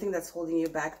go of anything that's holding you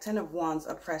back. 10 of Wands,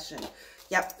 oppression.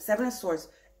 Yep, 7 of Swords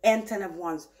and 10 of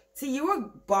Wands. See, you were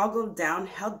boggled down,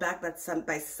 held back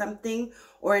by something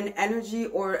or an energy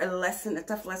or a lesson, a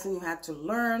tough lesson you had to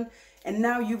learn. And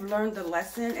now you've learned the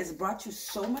lesson. It's brought you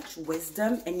so much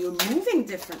wisdom and you're moving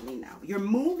differently now. You're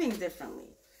moving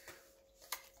differently.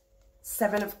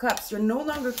 7 of Cups. You're no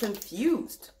longer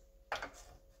confused.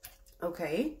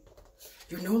 Okay?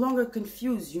 You're no longer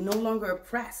confused. You're no longer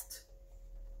oppressed.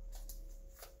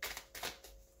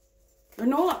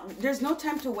 There's no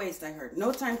time to waste, I heard.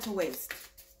 No time to waste.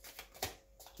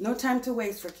 No time to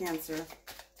waste for Cancer.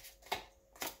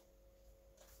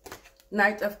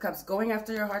 Knight of Cups. Going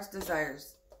after your heart's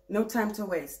desires. No time to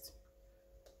waste.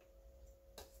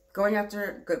 Going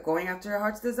after your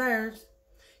heart's desires.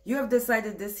 You have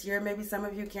decided this year, maybe some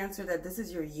of you Cancer, that this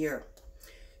is your year.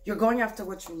 You're going after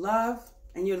what you love.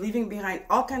 And you're leaving behind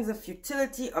all kinds of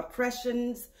futility,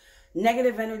 oppressions,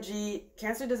 negative energy.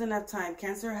 Cancer doesn't have time.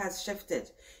 Cancer has shifted.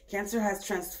 Cancer has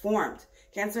transformed.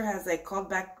 Cancer has like called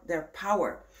back their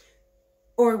power.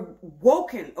 Or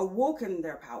awoken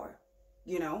their power.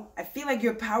 You know? I feel like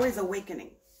your power is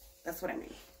awakening. That's what I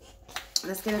mean.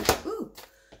 Let's get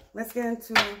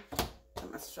into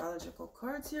some astrological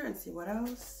cards here and see what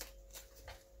else.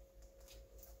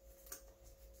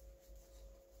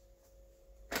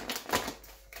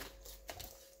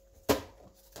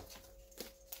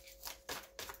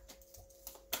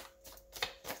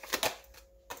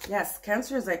 Yes,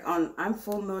 Cancer is like I'm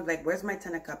full mode. Like, where's my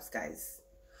 10 of Cups, guys?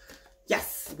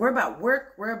 Yes, we're about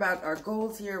work. We're about our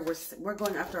goals here. We're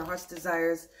going after our heart's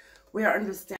desires. We are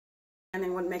understanding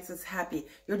what makes us happy.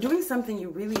 You're doing something you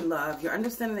really love. You're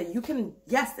understanding that you can,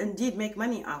 yes, indeed, make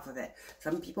money off of it.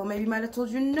 Some people maybe might have told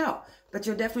you no, but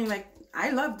you're definitely like,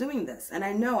 I love doing this. And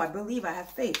I know, I believe, I have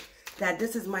faith that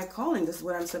this is my calling. This is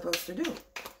what I'm supposed to do.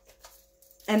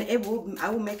 And I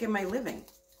will make it my living.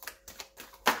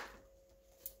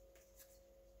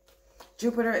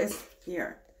 Jupiter is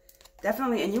here.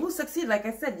 Definitely. And you will succeed. Like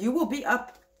I said, you will be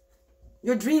up.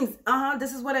 Your dreams.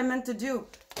 This is what I meant to do.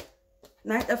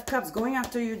 Knight of Cups. Going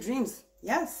after your dreams.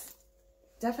 Yes.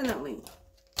 Definitely.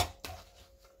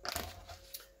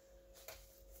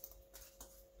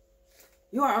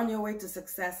 You are on your way to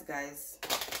success, guys.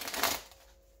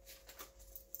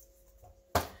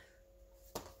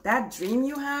 That dream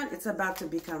you had, it's about to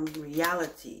become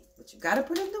reality. But you got to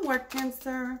put in the work,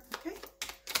 Cancer. Okay.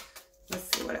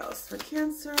 Let's see what else for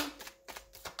Cancer.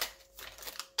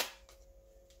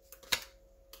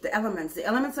 The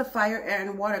elements of fire, air,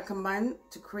 and water combine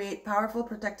to create powerful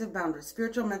protective boundaries,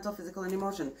 spiritual, mental, physical, and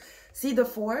emotion. See the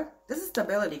 4? This is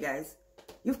stability, guys.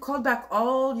 You've called back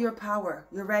all your power.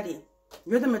 You're ready.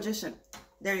 You're the magician.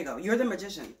 There you go. You're the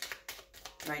magician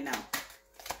right now.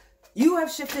 You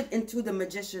have shifted into the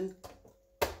magician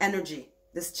energy,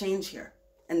 this change here,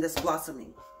 and this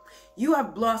blossoming. You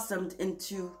have blossomed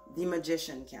into the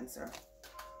magician, Cancer.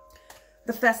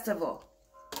 The festival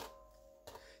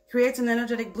creates an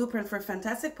energetic blueprint for a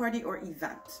fantastic party or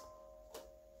event.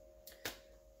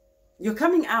 You're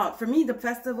coming out. For me, the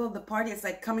festival, the party, is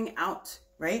like coming out,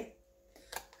 right?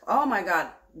 Oh my God.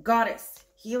 Goddess.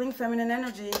 Healing feminine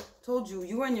energy. Told you,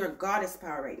 you are in your goddess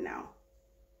power right now.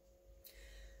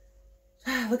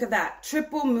 Look at that.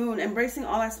 Triple moon. Embracing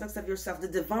all aspects of yourself. The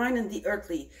divine and the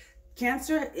earthly.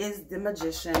 Cancer is the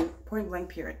magician. Point blank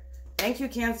period. Thank you,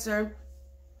 Cancer.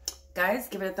 Guys,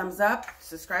 give it a thumbs up.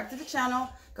 Subscribe to the channel.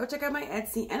 Go check out my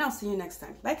Etsy. And I'll see you next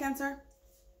time. Bye, Cancer.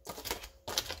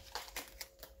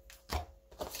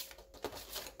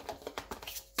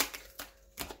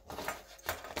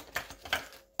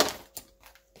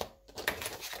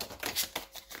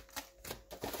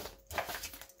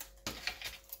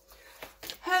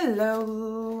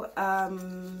 Hello,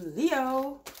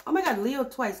 Leo. Oh my God, Leo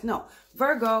twice. No,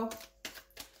 Virgo.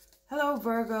 Hello,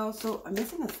 Virgo. So I'm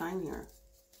missing a sign here.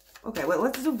 Okay, well,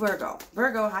 let's do Virgo.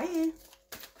 Virgo, hi.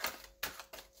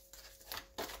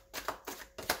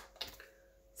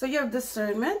 So you have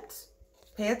discernment,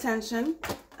 pay attention,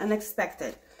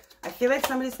 unexpected. I feel like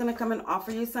somebody's going to come and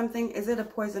offer you something. Is it a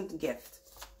poisoned gift?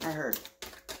 I heard.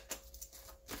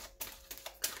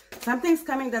 Something's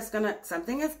coming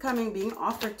something is coming, being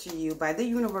offered to you by the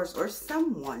universe or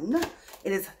someone.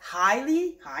 It is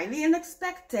highly, highly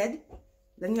unexpected.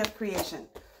 Then you have creation.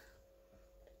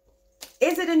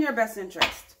 Is it in your best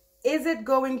interest? Is it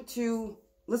going to,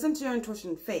 listen to your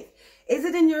intuition, faith. Is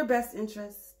it in your best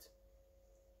interest?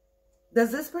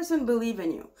 Does this person believe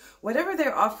in you? Whatever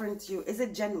they're offering to you, is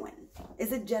it genuine?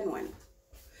 Is it genuine?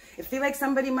 I feel like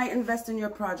somebody might invest in your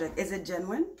project. Is it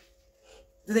genuine?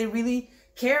 Do they really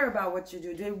care about what you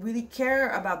do? Do they really care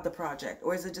about the project?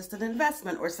 Or is it just an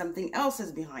investment or something else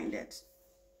is behind it?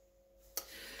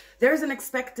 There's an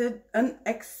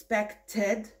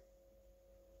unexpected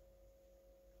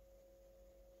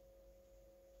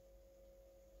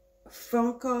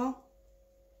phone call,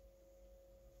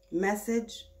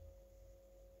 message,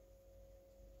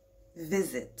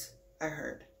 visit, I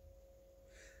heard.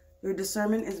 Your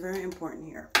discernment is very important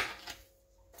here.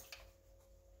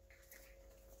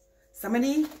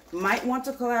 Somebody might want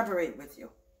to collaborate with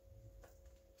you.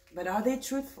 But are they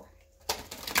truthful?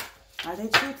 Are they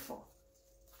truthful?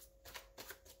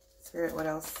 Spirit, what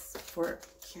else for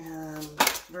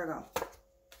Virgo?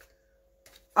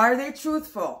 Are they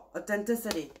truthful?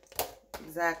 Authenticity.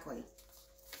 Exactly.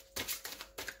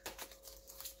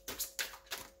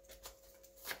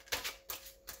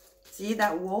 See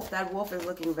that wolf? That wolf is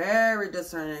looking very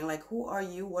discerning. Like, who are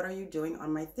you? What are you doing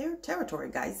on my territory,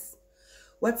 guys?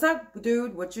 What's up,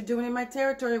 dude? What you doing in my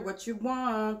territory? What you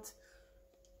want?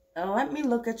 Let me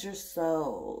look at your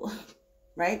soul.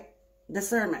 Right?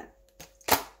 Discernment.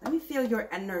 Let me feel your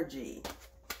energy.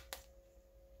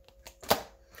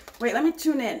 Wait, let me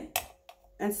tune in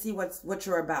and see what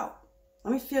you're about.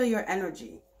 Let me feel your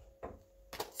energy.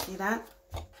 See that?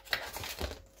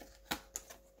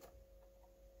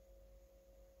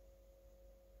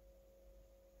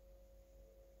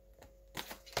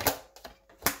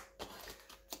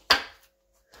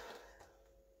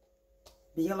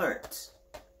 Be alert.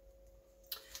 I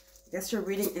guess your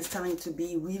reading is telling to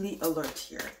be really alert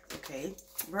here. Okay,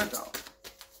 Virgo.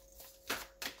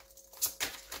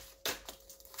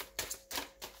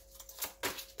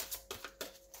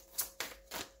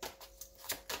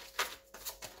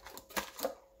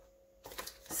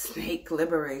 Snake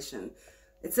liberation.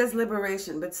 It says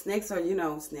liberation, but snakes are, you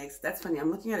know, snakes. That's funny.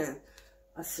 I'm looking at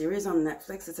a series on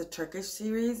Netflix. It's a Turkish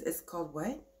series. It's called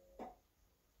what?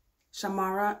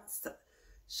 Shamaran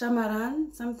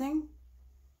something.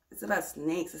 It's about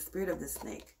snakes, the spirit of the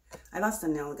snake. I lost a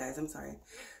nail, guys. I'm sorry.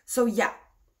 So yeah,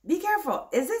 be careful.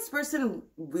 Is this person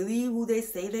really who they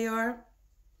say they are?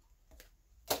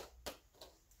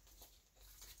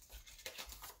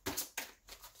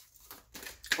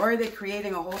 Or are they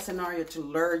creating a whole scenario to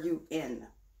lure you in?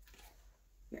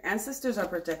 Your ancestors are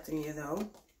protecting you, though.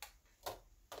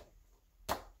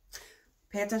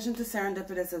 Pay attention to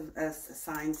serendipitous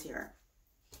signs here.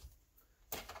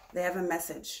 They have a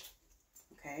message,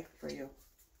 okay, for you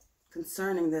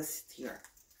concerning this here.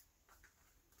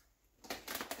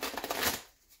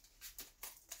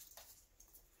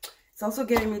 It's also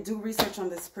getting me do research on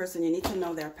this person. You need to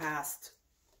know their past,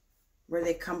 where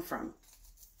they come from.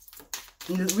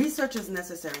 Research is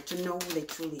necessary to know who they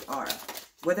truly are,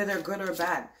 whether they're good or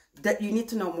bad. That you need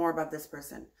to know more about this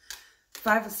person.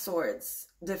 5 of Swords,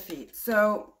 defeat.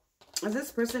 So is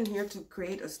this person here to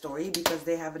create a story because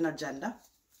they have an agenda?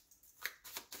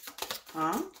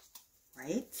 Huh?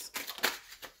 Right?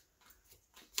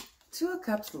 2 of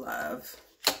Cups, love.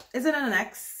 Is it an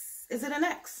ex? Is it an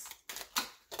ex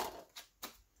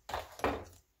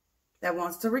that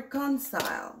wants to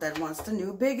reconcile, that wants a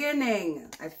new beginning?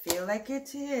 I feel like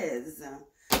it is.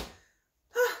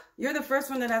 You're the first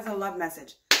one that has a love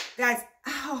message. Guys,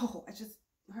 ow, I just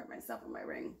hurt myself in my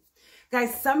ring.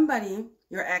 Guys, somebody,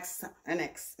 your ex, an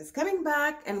ex, is coming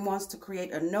back and wants to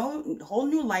create a whole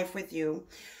new life with you.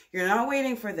 You're not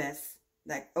waiting for this.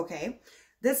 Like, okay,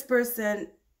 this person,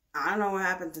 I don't know what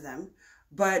happened to them,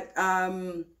 but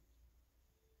I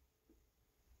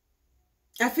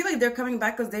feel like they're coming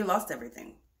back because they lost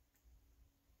everything.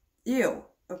 You,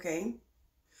 okay?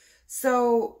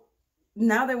 So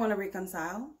now they want to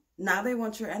reconcile. Now they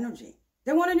want your energy.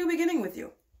 They want a new beginning with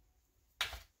you.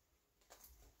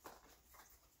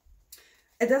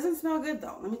 It doesn't smell good,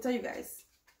 though. Let me tell you guys.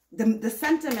 The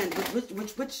sentiment with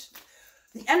which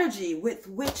the energy with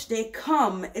which they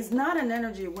come is not an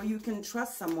energy where you can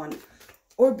trust someone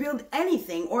or build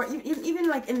anything, or even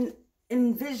like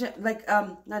envision, like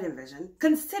not envision,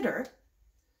 consider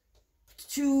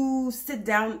to sit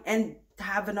down and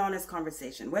have an honest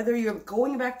conversation, whether you're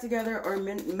going back together or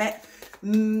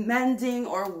mending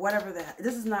or whatever.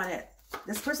 This is not it.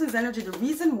 This person's energy, the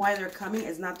reason why they're coming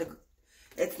is not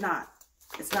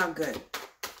it's not good.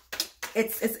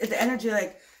 It's the energy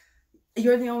like,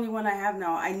 you're the only one I have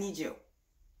now. I need you.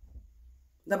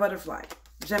 The butterfly,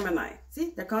 Gemini.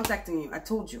 See, they're contacting you. I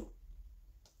told you.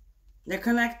 They're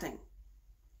connecting.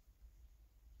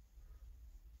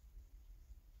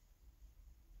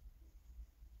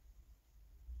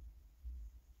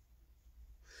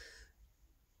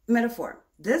 Metaphor.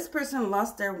 This person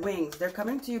lost their wings. They're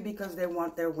coming to you because they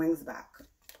want their wings back.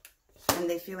 And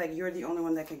they feel like you're the only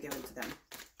one that can give it to them.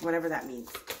 Whatever that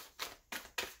means.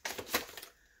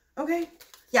 Okay.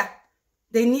 Yeah.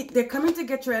 They're coming to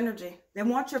get your energy. They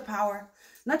want your power.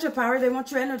 Not your power, they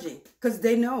want your energy. Because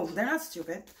they know. They're not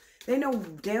stupid. They know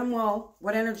damn well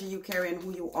what energy you carry and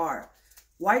who you are.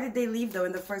 Why did they leave, though,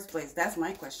 in the first place? That's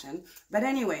my question. But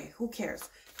anyway, who cares?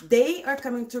 They are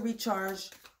coming to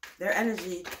recharge their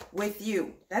energy with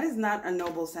you. That is not a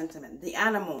noble sentiment. The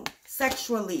animal,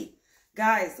 sexually.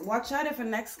 Guys, watch out if a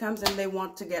next comes and they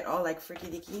want to get all like freaky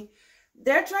deaky.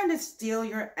 They're trying to steal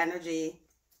your energy.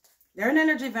 They're an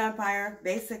energy vampire,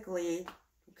 basically.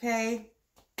 Okay?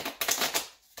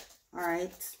 All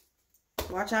right.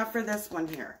 Watch out for this one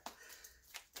here.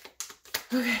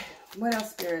 Okay. What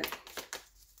else, Spirit?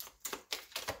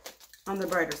 On the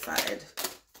brighter side.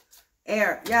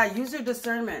 Air. Yeah, use your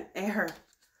discernment. Air.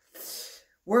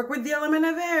 Work with the element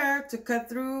of air to cut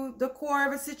through the core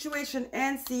of a situation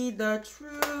and see the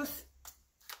truth.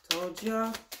 Told you.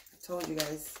 I told you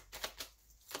guys.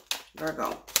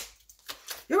 Virgo.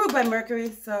 You're ruled by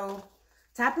Mercury, so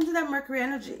tap into that Mercury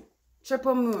energy.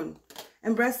 Triple moon.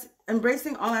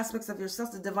 Embracing all aspects of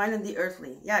yourself, the divine and the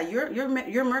earthly. Yeah, you're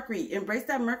Mercury. Embrace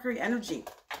that Mercury energy.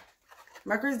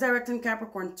 Mercury is direct in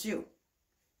Capricorn too.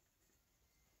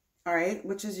 All right,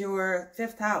 which is your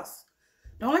 5th house.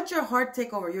 Don't let your heart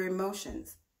take over your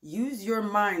emotions. Use your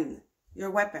mind,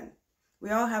 your weapon. We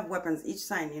all have weapons, each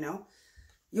sign, you know.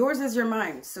 Yours is your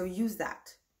mind, so use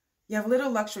that. You have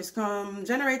little luxuries.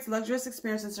 Generates luxurious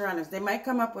experience and surroundings. They might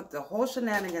come up with the whole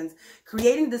shenanigans,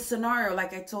 creating this scenario,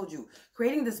 like I told you.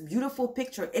 Creating this beautiful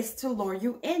picture is to lure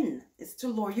you in. It's to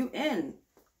lure you in.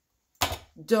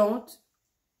 Don't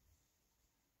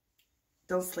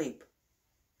sleep.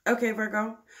 Okay,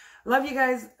 Virgo. Love you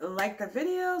guys. Like the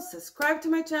video, subscribe to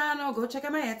my channel, go check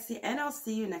out my Etsy, and I'll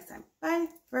see you next time. Bye,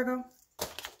 Virgo.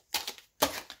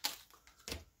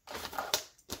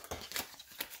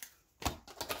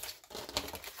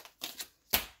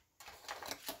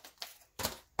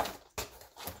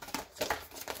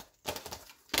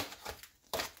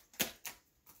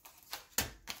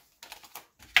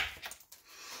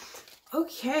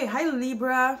 Okay, hi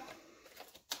Libra.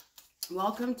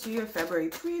 Welcome to your February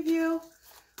preview.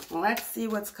 Well, let's see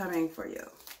what's coming for you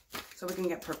so we can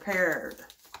get prepared.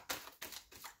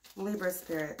 Libra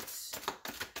spirit.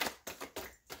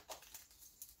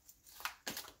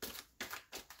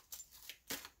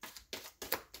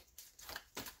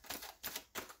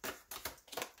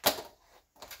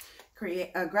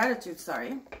 Create gratitude,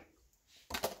 sorry.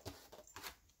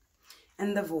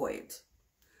 And the void.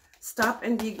 Stop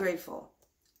and be grateful.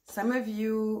 Some of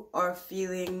you are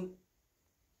feeling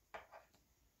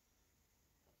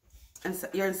and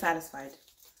you're unsatisfied.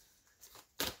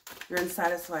 You're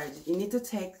unsatisfied. You need to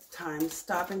take time,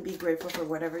 stop and be grateful for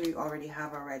whatever you already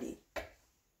have already.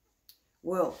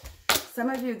 Will.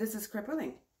 Some of you, this is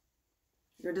crippling.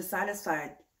 You're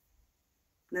dissatisfied.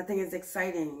 Nothing is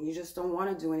exciting. You just don't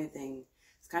want to do anything.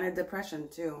 It's kind of depression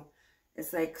too.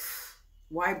 It's like,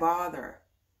 why bother?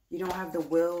 You don't have the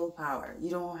willpower. You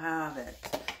don't have it.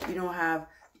 You don't have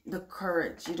the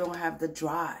courage. You don't have the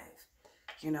drive.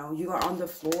 You know, you are on the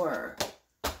floor.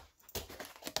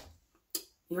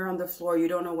 You're on the floor. You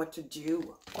don't know what to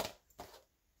do.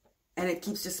 And it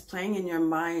keeps just playing in your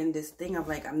mind this thing of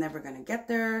like, I'm never going to get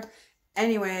there.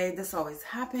 Anyway, this always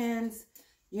happens.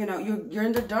 You know, you're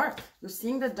in the dark. You're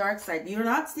seeing the dark side. You're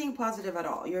not seeing positive at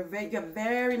all. You have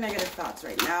very negative thoughts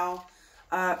right now,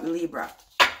 Libra.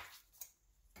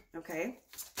 Okay.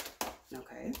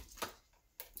 Okay.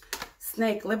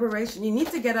 Snake, liberation. You need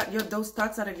to get out those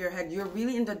thoughts out of your head. You're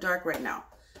really in the dark right now.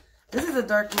 This is a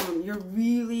dark moon. You're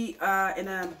really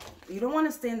you don't want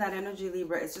to stay in that energy,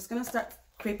 Libra. It's just going to start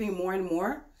creeping more and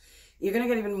more. You're going to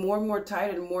get even more and more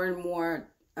tired and more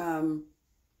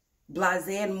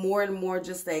blasé and more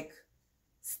just like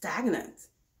stagnant.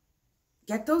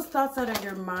 Get those thoughts out of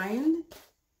your mind,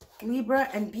 Libra,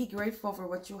 and be grateful for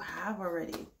what you have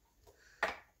already.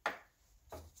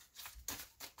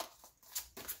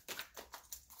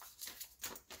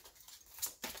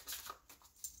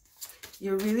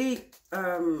 You're really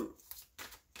in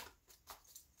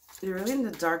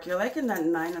the dark. You're like in that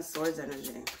 9 of Swords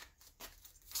energy.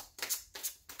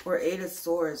 Or 8 of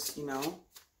Swords, you know.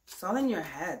 It's all in your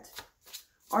head.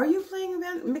 Are you playing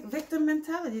a victim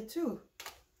mentality too?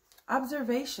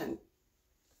 Observation.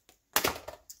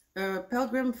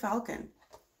 Pilgrim Falcon.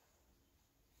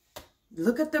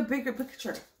 Look at the bigger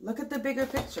picture. Look at the bigger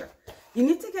picture. You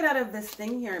need to get out of this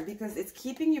thing here because it's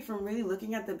keeping you from really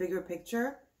looking at the bigger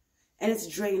picture. And it's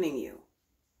draining you.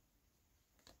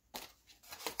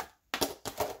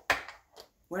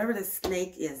 Whatever the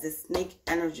snake is, this snake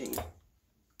energy.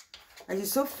 Are you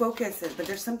so focused, but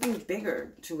there's something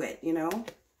bigger to it, you know?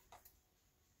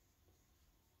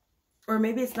 Or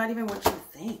maybe it's not even what you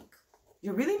think.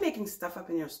 You're really making stuff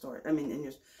up in your story. I mean, in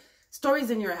your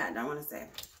stories in your head, I want to say,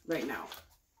 right now.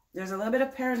 There's a little bit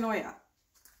of paranoia.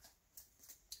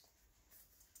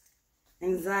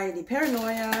 Anxiety,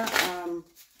 paranoia,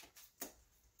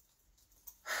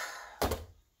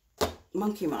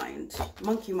 monkey mind,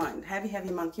 heavy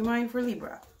monkey mind for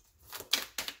Libra.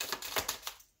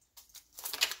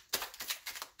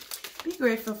 Be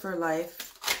grateful for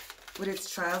life with its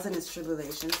trials and its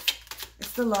tribulations.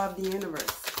 It's the law of the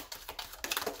universe.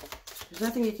 There's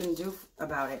nothing you can do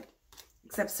about it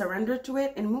except surrender to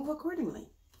it and move accordingly.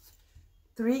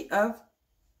 3 of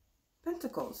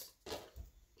Pentacles.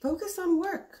 Focus on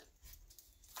work.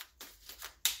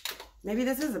 Maybe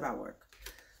this is about work.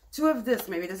 2 of this,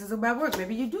 maybe this is about work.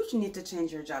 Maybe you do need to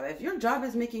change your job. If your job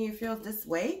is making you feel this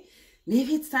way,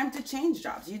 maybe it's time to change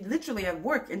jobs. You literally have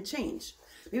work and change.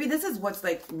 Maybe this is what's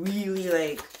like really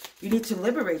like you need to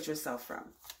liberate yourself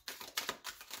from.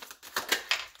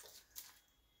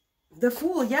 The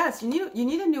Fool, yes, you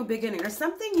need a new beginning. There's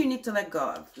something you need to let go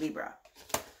of, Libra.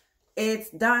 It's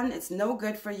done. It's no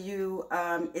good for you.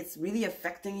 It's really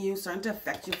affecting you, starting to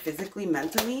affect you physically,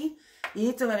 mentally. You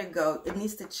need to let it go. It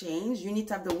needs to change. You need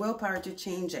to have the willpower to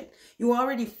change it. You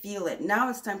already feel it. Now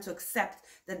it's time to accept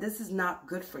that this is not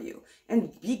good for you.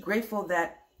 And be grateful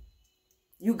that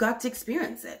you got to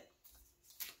experience it.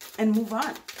 And move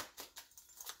on.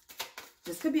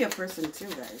 This could be a person too,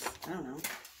 guys. I don't know.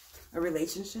 A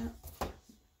relationship.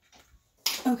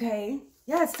 Okay.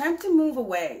 Yeah, it's time to move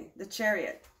away. The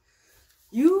Chariot.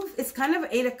 It's kind of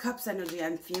 8 of Cups energy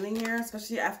I'm feeling here,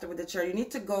 especially after with the chair. You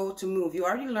need to go to move. You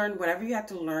already learned whatever you had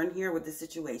to learn here with the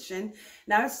situation.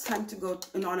 Now it's time to go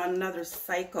on another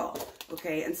cycle,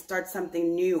 okay, and start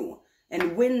something new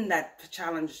and win that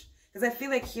challenge. Because I feel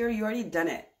like here you already done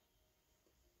it.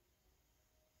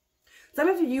 Some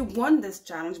of you won this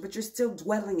challenge, but you're still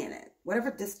dwelling in it.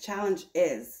 Whatever this challenge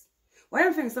is.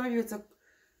 Whatever thing, some of you it's a,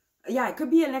 yeah, it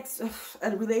could be a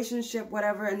relationship,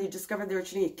 whatever, and you discovered they were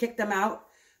cheating, you kicked them out.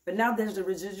 But now there's the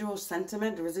residual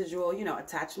sentiment, the residual, you know,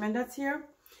 attachment that's here.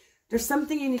 There's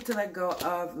something you need to let go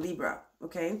of, Libra,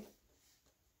 okay?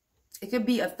 It could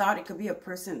be a thought, it could be a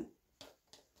person.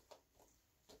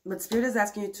 But Spirit is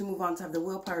asking you to move on, to have the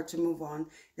willpower to move on.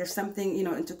 There's something, you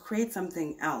know, and to create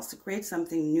something else, to create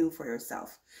something new for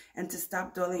yourself. And to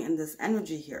stop dwelling in this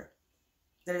energy here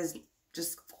that is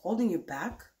just holding you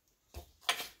back.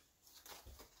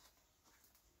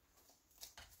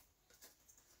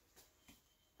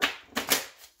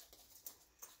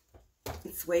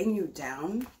 It's weighing you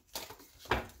down.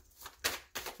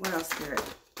 What else, Spirit?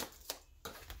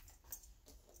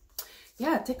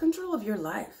 Yeah, take control of your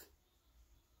life.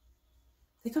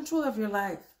 Take control of your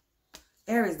life.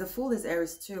 Aries, the Fool is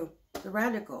Aries too. The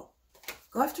Radical.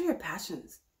 Go after your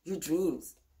passions, your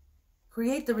dreams.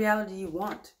 Create the reality you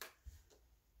want.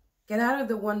 Get out of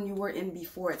the one you were in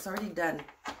before. It's already done.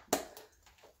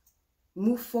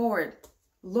 Move forward.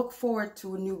 Look forward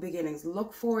to new beginnings.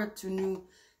 Look forward to new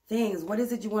things. What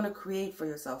is it you want to create for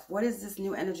yourself? What is this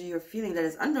new energy you're feeling that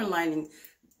is underlining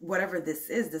whatever this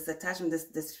is, this attachment,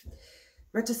 this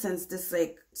reticence, this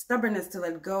like stubbornness to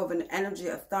let go of an energy,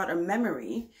 a thought, a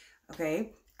memory,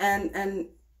 okay? And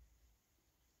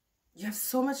you have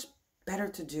so much better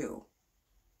to do.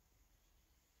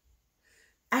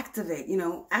 Activate, you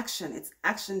know, action. It's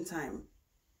action time.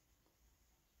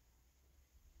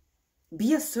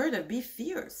 Be assertive, be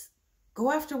fierce.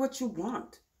 Go after what you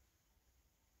want.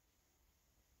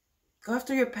 Go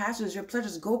after your passions, your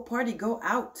pleasures. Go party, go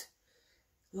out.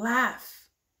 Laugh.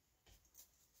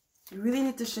 You really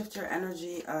need to shift your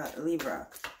energy, Libra.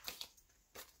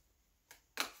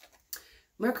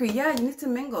 Mercury, yeah, you need to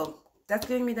mingle. That's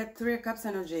giving me that 3 of Cups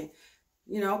energy.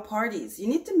 You know, parties. You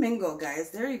need to mingle, guys.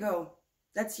 There you go.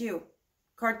 That's you.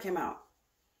 Card came out.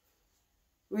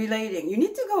 Relating. You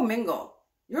need to go mingle.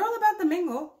 You're all about the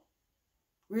mingle.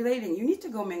 Relating. You need to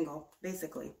go mingle,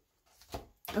 basically.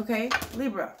 Okay,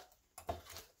 Libra.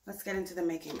 Let's get into the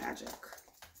making magic.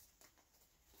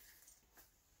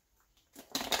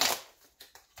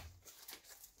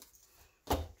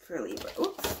 For Libra.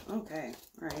 Oops. Okay.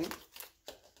 All right.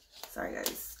 Sorry,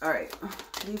 guys. All right.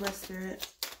 Libra Spirit.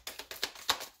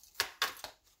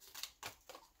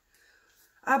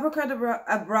 Abracadabra,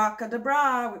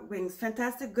 abracadabra with wings.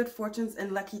 Fantastic good fortunes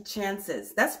and lucky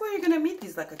chances. That's where you're going to meet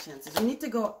these lucky chances. You need to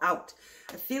go out.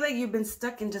 I feel like you've been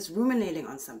stuck in just ruminating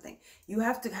on something. You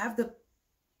have to have the...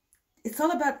 It's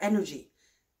all about energy.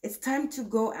 It's time to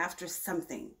go after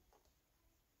something.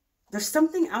 There's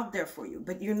something out there for you,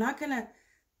 but you're not going to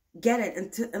get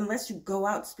it unless you go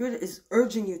out. Spirit is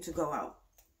urging you to go out.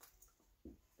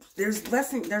 There's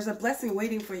a blessing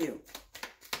waiting for you.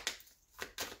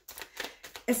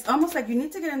 It's almost like you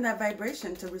need to get in that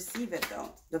vibration to receive it,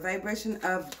 though. The vibration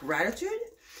of gratitude,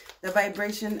 the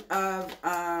vibration of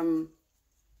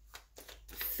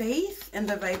faith, and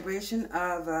the vibration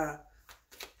of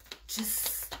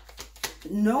just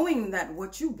knowing that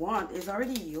what you want is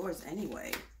already yours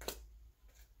anyway.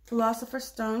 Philosopher's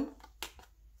Stone.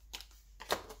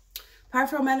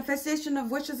 Powerful manifestation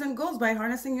of wishes and goals by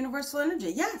harnessing universal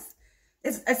energy. Yes,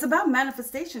 it's about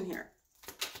manifestation here.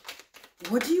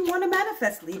 What do you want to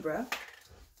manifest, Libra?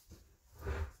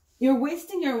 You're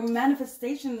wasting your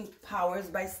manifestation powers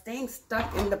by staying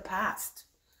stuck in the past.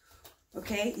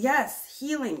 Okay? Yes,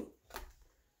 healing.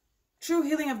 True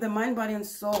healing of the mind, body, and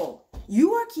soul.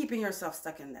 You are keeping yourself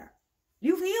stuck in there.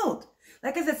 You've healed.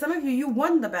 Like I said, some of you, you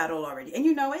won the battle already. And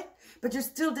you know it. But you're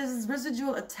still, there's this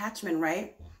residual attachment,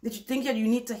 right? That you think that you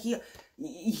need to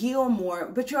heal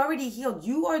more. But you're already healed.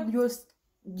 You are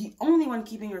the only one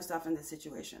keeping yourself in this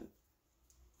situation.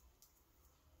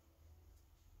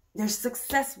 There's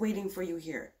success waiting for you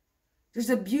here. There's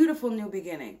a beautiful new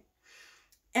beginning.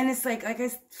 And it's like I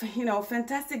guess, you know,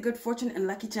 fantastic good fortune and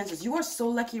lucky chances. You are so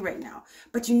lucky right now.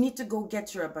 But you need to go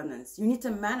get your abundance. You need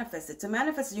to manifest it. To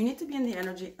manifest it, you need to be in the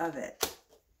energy of it.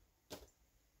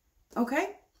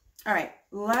 Okay? All right.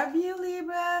 Love you,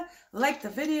 Libra. Like the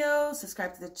video.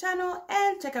 Subscribe to the channel.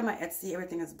 And check out my Etsy.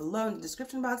 Everything is below in the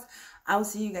description box. I will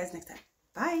see you guys next time.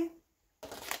 Bye.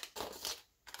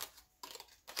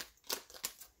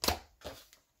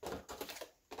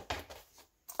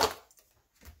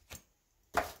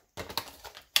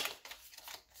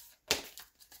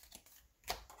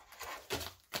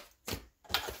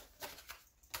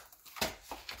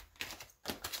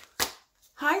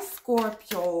 Hi,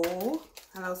 Scorpio.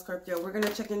 Hello, Scorpio. We're going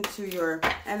to check into your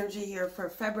energy here for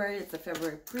February. It's a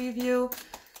February preview,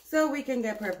 so we can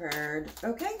get prepared.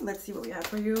 Okay, let's see what we have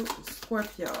for you,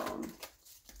 Scorpio.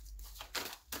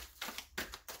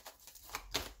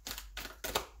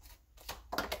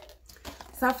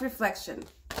 Self-reflection.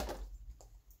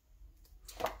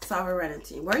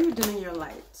 Sovereignty. Where are you doing your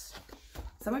light?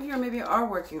 Some of you maybe are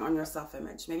working on your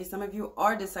self-image. Maybe some of you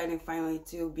are deciding finally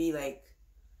to be like,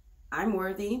 I'm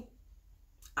worthy,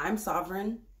 I'm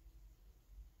sovereign,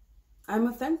 I'm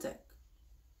authentic.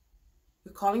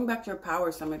 You're calling back your power,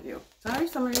 some of you. Sorry,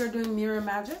 some of you are doing mirror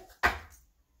magic.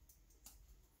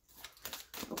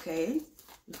 Okay,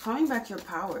 you're calling back your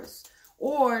powers.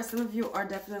 Or some of you are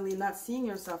definitely not seeing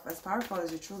yourself as powerful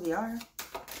as you truly are.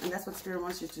 And that's what Spirit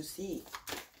wants you to see.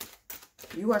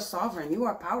 You are sovereign, you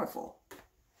are powerful.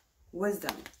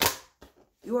 Wisdom.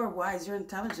 You are wise, you're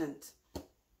intelligent.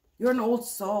 You're an old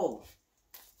soul.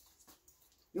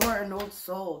 You are an old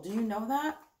soul. Do you know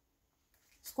that,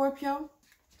 Scorpio?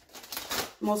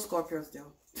 Most Scorpios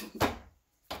do.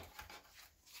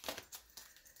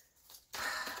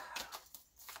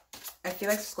 I feel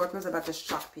like Scorpio's about to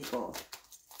shock people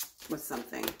with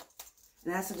something. And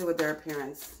it has to do with their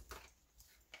appearance.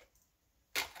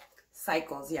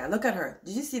 Cycles. Yeah, look at her.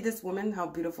 Did you see this woman, how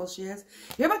beautiful she is?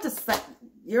 You're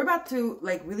about to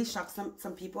like really shock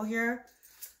some people here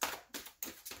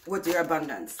with your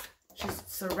abundance. She's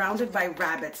surrounded by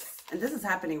rabbits. And this is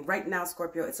happening right now,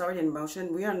 Scorpio. It's already in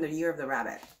motion. We are in the year of the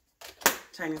rabbit.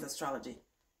 Chinese astrology.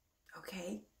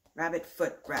 Okay? Rabbit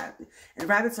foot, rabbit. And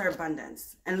rabbits are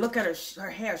abundance. And look at her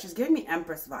hair. She's giving me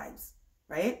Empress vibes.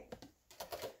 Right?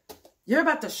 You're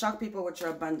about to shock people with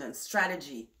your abundance.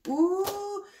 Strategy.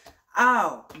 Ooh.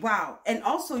 Oh, wow. And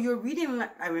also your reading,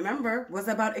 I remember, was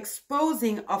about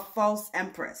exposing a false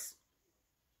empress.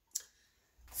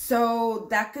 So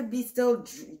that could be still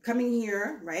coming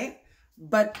here, right?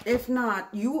 But if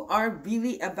not, you are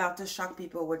really about to shock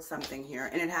people with something here.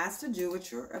 And it has to do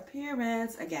with your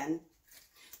appearance. Again,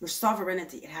 your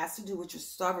sovereignty. It has to do with your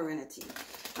sovereignty.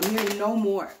 I'm hearing no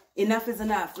more. Enough is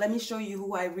enough. Let me show you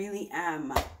who I really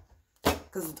am.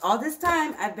 Because all this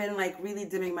time, I've been like really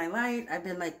dimming my light. I've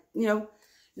been like, you know,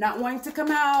 not wanting to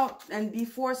come out and be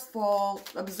forceful,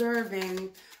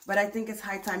 observing. But I think it's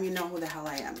high time you know who the hell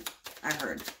I am. I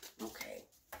heard. Okay.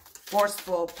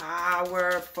 Forceful,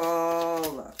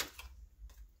 powerful.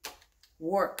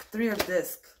 Work. 3 of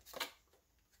disc.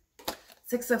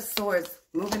 6 of swords.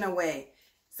 Moving away.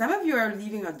 Some of you are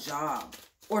leaving a job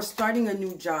or starting a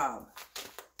new job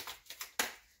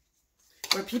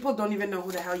where people don't even know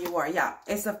who the hell you are. Yeah,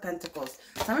 Ace of Pentacles.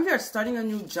 Some of you are starting a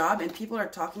new job and people are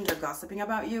talking, they're gossiping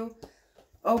about you.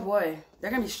 Oh boy, they're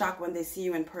going to be shocked when they see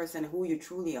you in person, who you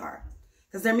truly are.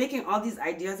 Because they're making all these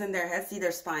ideas in their head. See,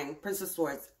 they're spying. Prince of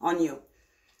Swords on you.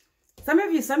 Some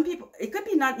of you, some people, it could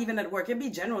be not even at work. It could be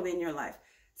generally in your life.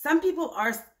 Some people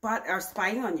are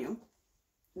spying on you.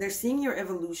 They're seeing your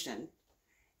evolution.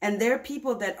 And they're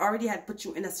people that already had put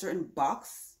you in a certain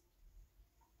box.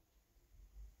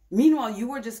 Meanwhile, you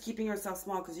were just keeping yourself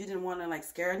small because you didn't want to like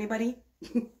scare anybody.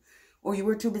 Or you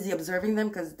were too busy observing them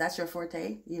because that's your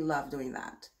forte. You love doing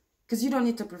that. Because you don't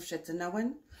need to prove shit to no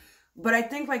one. But I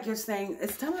think like you're saying,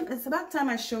 it's about time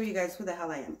I show you guys who the hell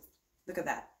I am. Look at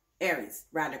that. Aries,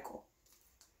 radical.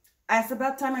 It's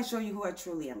about time I show you who I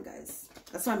truly am, guys.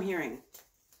 That's what I'm hearing.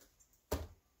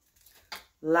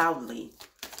 Loudly.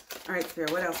 All right,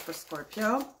 Spirit, what else for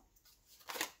Scorpio?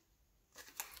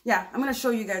 Yeah, I'm going to show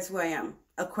you guys who I am.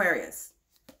 Aquarius.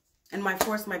 And my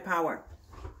force, my power.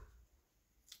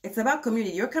 It's about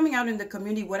community. You're coming out in the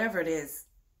community, whatever it is.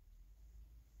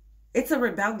 It's a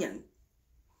rebellion.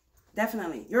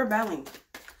 Definitely. You're rebelling.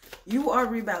 You are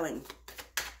rebelling.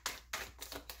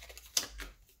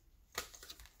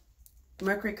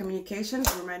 Mercury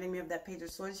communications, reminding me of that Page of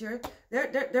Swords here.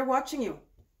 They're watching you.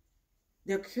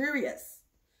 They're curious.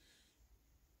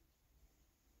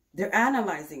 They're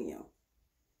analyzing you.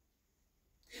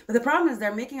 But the problem is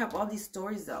they're making up all these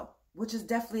stories though, which is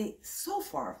definitely so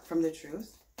far from the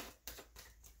truth.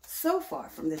 So far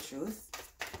from the truth.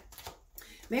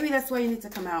 Maybe that's why you need to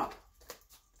come out.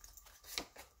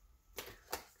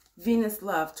 Venus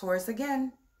love, Taurus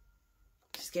again.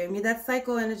 She's giving me that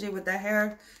cycle energy with that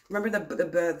hair. Remember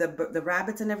the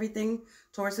rabbits and everything?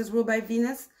 Taurus is ruled by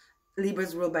Venus. Libra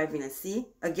is ruled by Venus. See?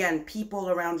 Again,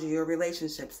 people around you, your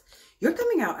relationships. You're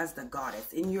coming out as the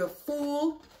goddess in your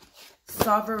full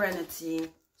sovereignty,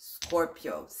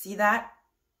 Scorpio. See that?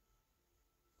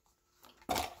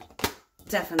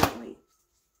 Definitely.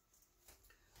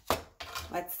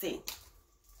 Let's see.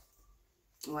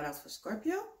 What else for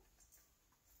Scorpio?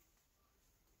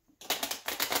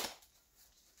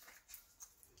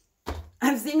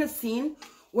 I'm seeing a scene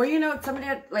where, you know, somebody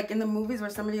had, like in the movies where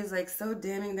somebody is like so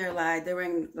dimming their light. They're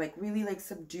wearing like really like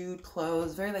subdued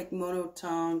clothes, very like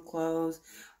monotone clothes,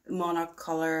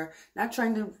 monocolor, not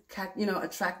trying to, you know,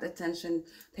 attract attention,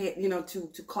 pay, you know, to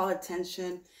call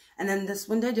attention. And then this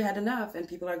one day you had enough and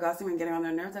people are gossiping and getting on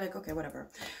their nerves. They're like, okay, whatever.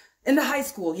 In the high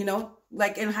school, you know,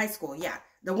 like in high school, yeah.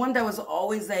 The one that was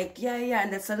always like, yeah, yeah.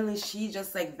 And then suddenly she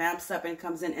just like vamps up and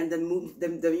comes in and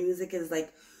the music is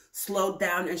like slowed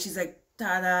down and she's like,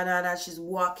 da, da, da, da. She's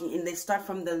walking and they start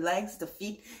from the legs, the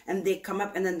feet, and they come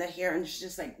up and then the hair and she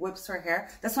just like whips her hair.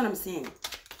 That's what I'm seeing.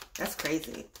 That's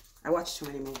crazy. I watch too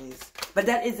many movies. But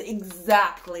that is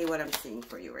exactly what I'm seeing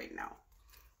for you right now.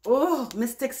 Oh,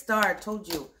 Mystic Star, told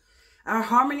you. Our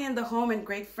harmony in the home and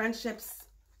great friendships.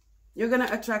 You're going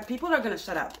to attract, people are going to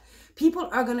shut up. People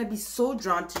are going to be so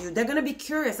drawn to you. They're going to be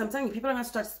curious. I'm telling you, people are going to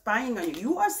start spying on you.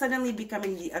 You are suddenly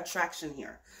becoming the attraction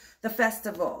here. The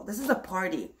festival. This is a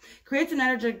party. Create an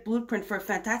energetic blueprint for a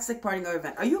fantastic party or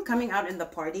event. Are you coming out in the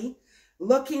party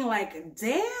looking like,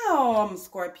 damn,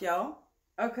 Scorpio?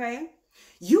 Okay.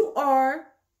 You are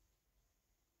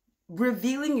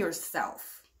revealing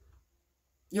yourself.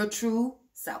 Your true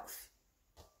self.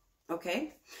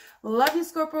 Okay. Love you,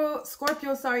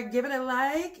 Scorpio, sorry. Give it a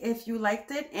like if you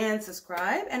liked it and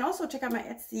subscribe. And also check out my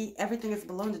Etsy. Everything is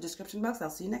below in the description box. I'll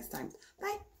see you next time.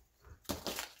 Bye.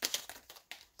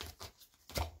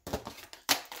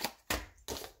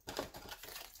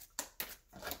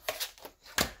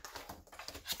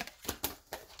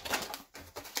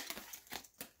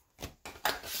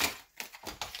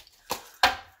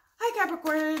 Hi,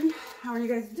 Capricorn. How are you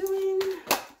guys doing?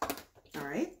 All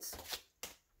right.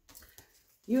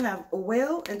 You have a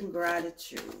whale and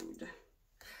gratitude.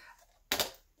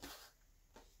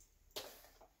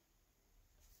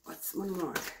 What's one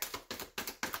more?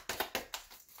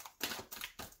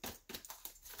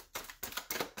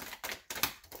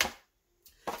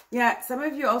 Yeah, some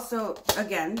of you also,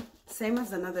 again, same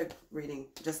as another reading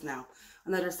just now,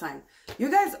 another sign.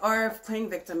 You guys are playing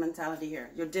victim mentality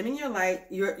here. You're dimming your light.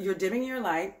 You're dimming your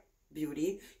light.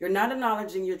 Beauty. You're not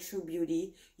acknowledging your true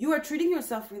beauty. You are treating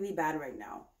yourself really bad right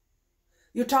now.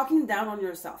 You're talking down on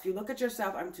yourself. You look at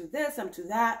yourself, I'm too this, I'm too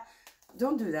that.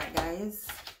 Don't do that, guys.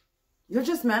 You're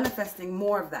just manifesting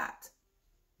more of that.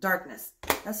 Darkness.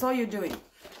 That's all you're doing.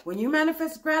 When you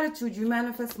manifest gratitude, you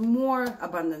manifest more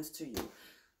abundance to you.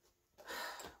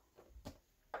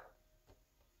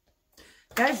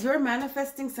 Guys, you're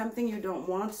manifesting something you don't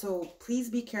want, so please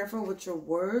be careful with your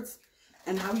words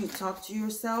and how you talk to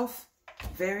yourself.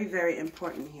 Very, very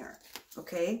important here.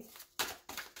 Okay?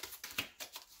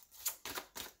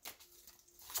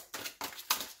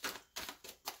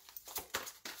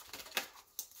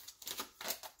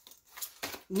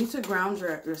 You need to ground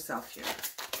yourself here.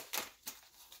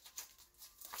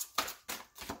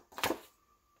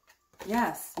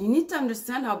 Yes, you need to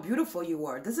understand how beautiful you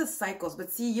are. This is cycles,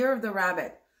 but see, year of the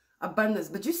rabbit, abundance.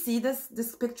 But you see this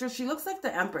picture? She looks like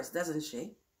the Empress, doesn't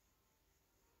she?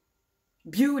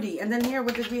 Beauty. And then here,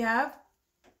 what did we have?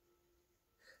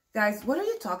 Guys, what are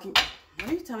you talking?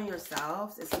 What are you telling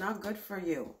yourselves? It's not good for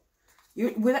you. You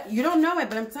don't know it,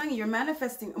 but I'm telling you, you're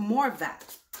manifesting more of that.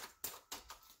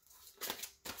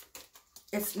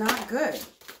 It's not good.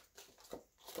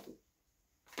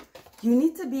 You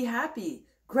need to be happy.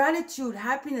 Gratitude,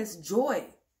 happiness, joy,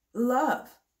 love.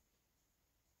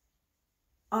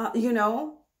 You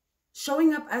know,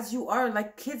 showing up as you are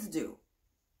like kids do.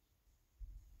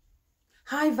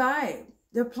 High vibe.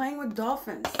 They're playing with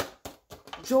dolphins.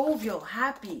 Jovial,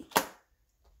 happy.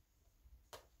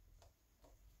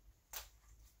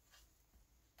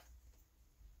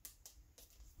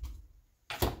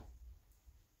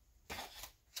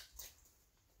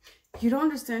 You don't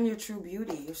understand your true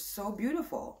beauty. You're so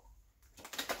beautiful.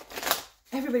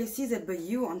 Everybody sees it, but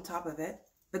you on top of it.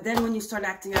 But then when you start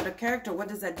acting out of character, what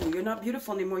does that do? You're not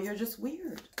beautiful anymore. You're just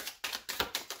weird.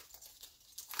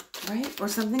 Right? Or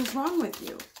something's wrong with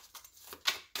you.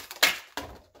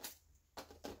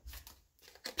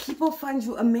 People find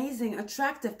you amazing,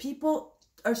 attractive. People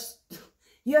are...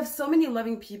 You have so many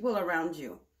loving people around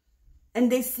you.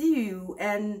 And they see you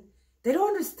and they don't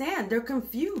understand. They're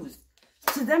confused.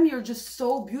 To them, you're just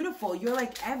so beautiful. You're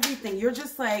like everything. You're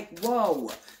just like, whoa.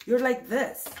 You're like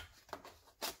this.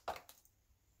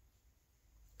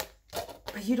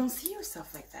 But you don't see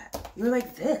yourself like that. You're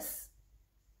like this.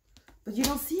 But you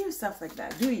don't see yourself like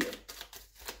that, do you?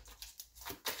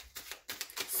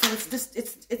 So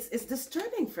it's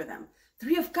disturbing for them.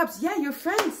 Three of Cups. Yeah, your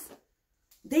friends.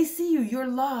 They see you. Your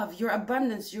love, your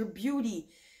abundance, your beauty.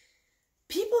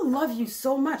 People love you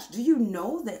so much. Do you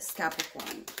know this,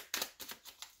 Capricorn?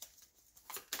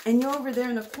 And you're over there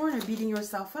in the corner beating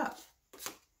yourself up.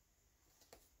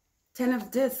 Ten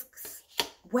of Discs,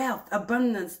 wealth,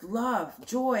 abundance, love,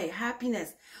 joy,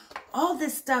 happiness. All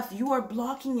this stuff, you are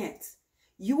blocking it.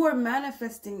 You are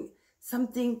manifesting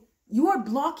something. You are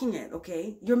blocking it,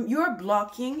 okay? You're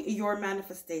blocking your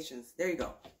manifestations. There you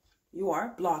go. You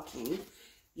are blocking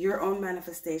your own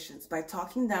manifestations by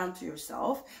talking down to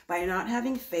yourself, by not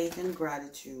having faith and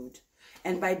gratitude,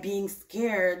 and by being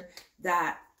scared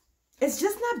that it's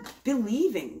just not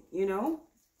believing, you know?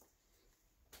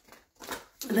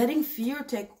 Letting fear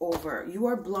take over. You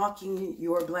are blocking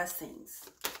your blessings.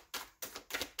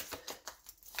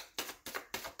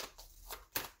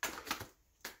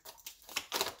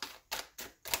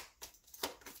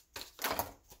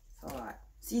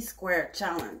 C-square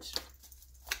challenge.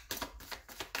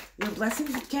 Your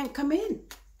blessings can't come in.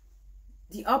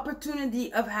 The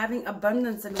opportunity of having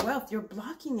abundance and wealth, you're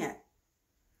blocking it.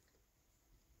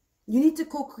 You need to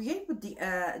co-create with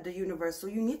the universe. So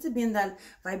you need to be in that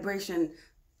vibration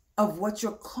of what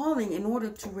you're calling in order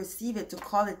to receive it, to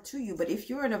call it to you. But if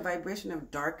you're in a vibration of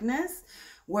darkness,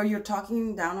 where you're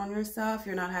talking down on yourself,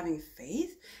 you're not having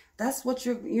faith, that's what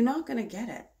you're not going to get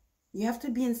it. You have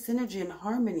to be in synergy and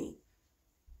harmony.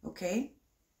 Okay?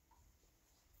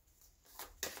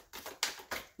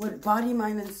 With body,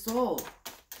 mind, and soul.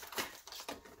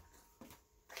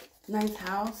 Ninth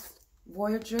house,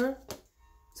 Voyager.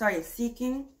 Sorry,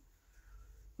 seeking,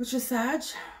 which is Sag.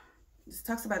 This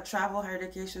talks about travel, higher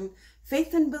education,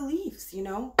 faith and beliefs, you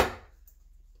know.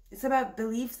 It's about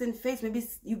beliefs and faith. Maybe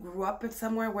you grew up in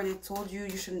somewhere where they told you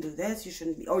shouldn't do this, you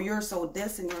shouldn't be, or you're so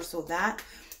this and you're so that.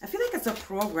 I feel like it's a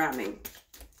programming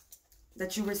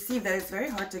that you receive that is very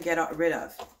hard to get rid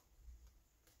of.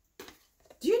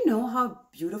 Do you know how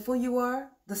beautiful you are?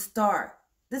 The star.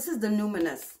 This is the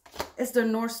numinous. It's the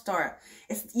North Star.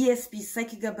 It's ESP,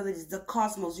 psychic abilities, the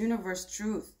cosmos, universe,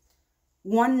 truth,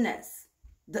 oneness,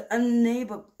 the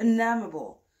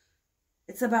unnameable.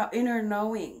 It's about inner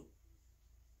knowing.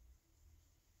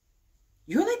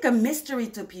 You're like a mystery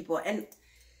to people. And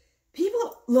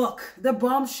people, look, the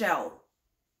bombshell.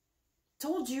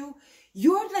 Told you.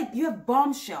 You're like, you have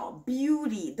bombshell,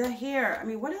 beauty, the hair. I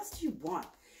mean, what else do you want?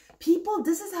 People,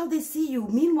 this is how they see you.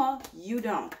 Meanwhile, you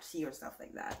don't see yourself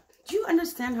like that. Do you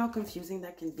understand how confusing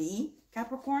that can be,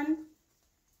 Capricorn?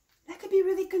 That could be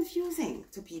really confusing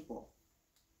to people.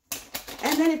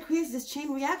 And then it creates this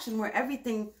chain reaction where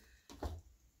everything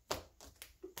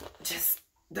just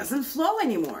doesn't flow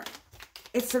anymore.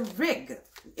 It's a rig.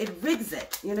 It rigs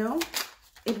it, you know?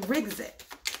 It rigs it.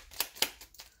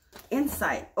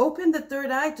 Insight. Open the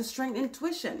third eye to strengthen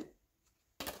intuition.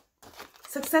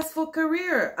 Successful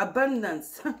career.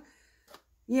 Abundance.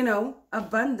 You know,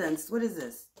 abundance. What is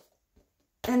this?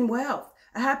 And wealth.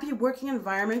 A happy working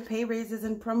environment, pay raises,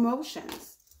 and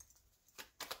promotions.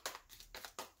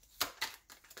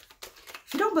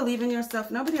 If you don't believe in yourself,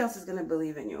 nobody else is going to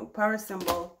believe in you. Power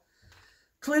symbol.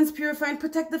 Cleanse, purify, and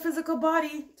protect the physical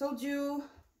body. Told you.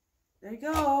 There you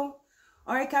go.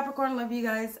 All right, Capricorn, love you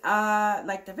guys.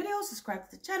 Like the video, subscribe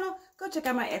to the channel. Go check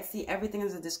out my Etsy. Everything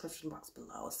is in the description box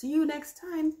below. See you next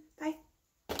time. Bye.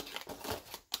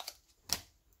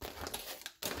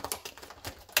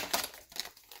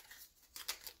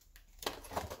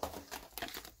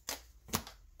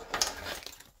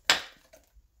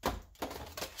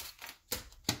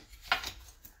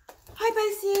 Hi,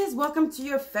 Pisces. Welcome to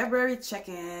your February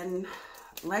check-in.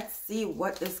 Let's see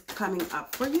what is coming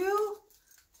up for you.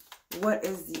 What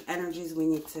is the energies we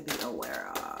need to be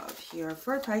aware of here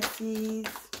for Pisces?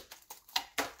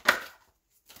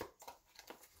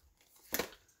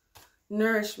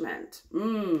 Nourishment.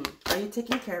 Are you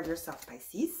taking care of yourself,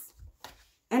 Pisces?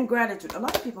 And gratitude. A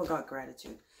lot of people got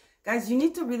gratitude. Guys, you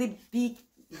need to really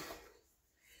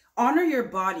honor your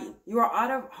body. You are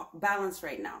out of balance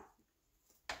right now.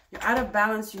 You're out of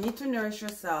balance. You need to nourish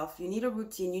yourself. You need a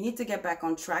routine. You need to get back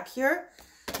on track here.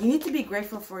 You need to be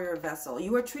grateful for your vessel.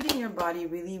 You are treating your body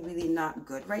really, really not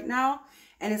good right now.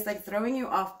 And it's like throwing you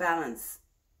off balance.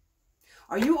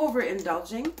 Are you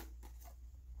overindulging?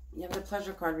 You have the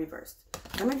pleasure card reversed.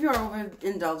 Some of you are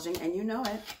overindulging and you know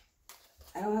it.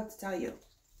 I don't have to tell you.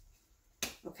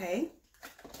 Okay?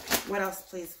 What else,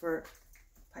 please, for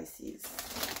Pisces?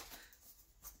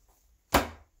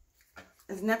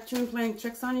 Is Neptune playing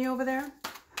tricks on you over there?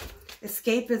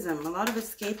 Escapism. A lot of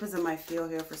escapism I feel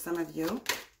here for some of you.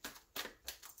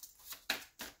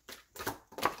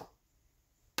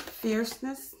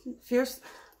 Fierceness. I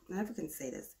never can say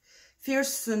this.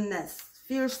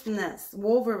 Fierceness.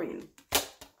 Wolverine.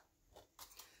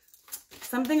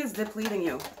 Something is depleting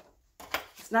you.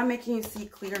 It's not making you see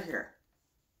clear here.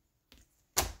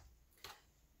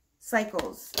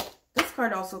 Cycles. This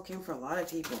card also came for a lot of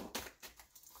people.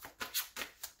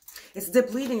 It's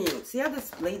depleting you. See how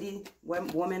this lady,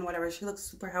 woman, whatever, she looks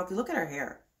super healthy. Look at her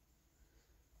hair.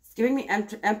 It's giving me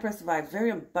Empress vibe, very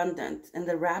abundant. And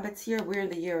the rabbits here, we're in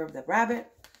the year of the rabbit.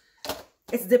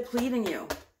 It's depleting you.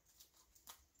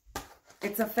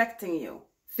 It's affecting you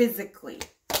physically.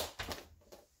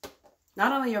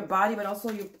 Not only your body, but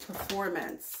also your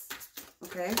performance.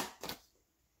 Okay?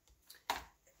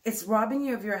 It's robbing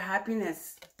you of your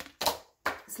happiness.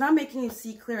 It's not making you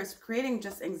see clear. It's creating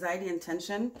just anxiety and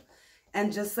tension.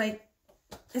 And just like,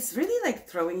 it's really like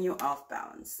throwing you off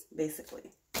balance, basically.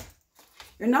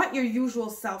 You're not your usual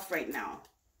self right now.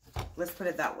 Let's put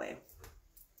it that way.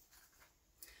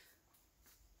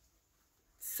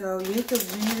 So you need to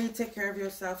really take care of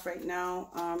yourself right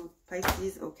now,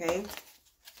 Pisces, okay?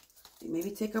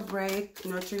 Maybe take a break,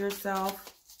 nurture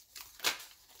yourself.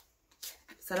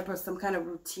 Set up some kind of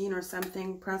routine or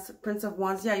something. Prince of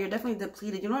Wands, yeah, you're definitely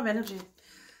depleted. You don't have energy.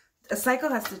 A cycle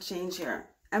has to change here.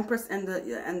 Empress and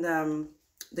the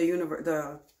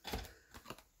universe,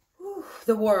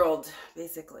 the world,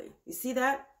 basically. You see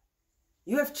that?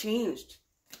 You have changed.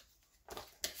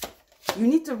 You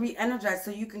need to re-energize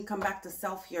so you can come back to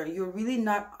self here. You're really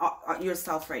not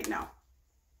yourself right now.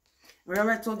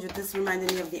 Remember I told you this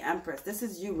reminded me of the Empress. This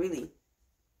is you really.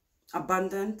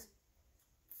 Abundant,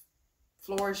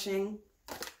 flourishing,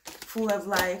 full of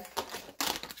life,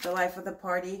 the life of the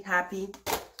party, happy,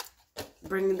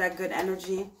 bringing that good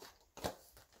energy.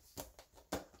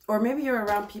 Or maybe you're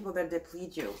around people that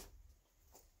deplete you.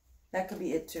 That could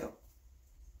be it too.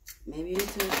 Maybe you need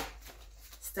to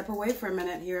step away for a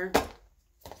minute here,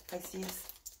 Pisces.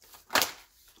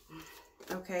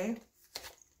 Okay.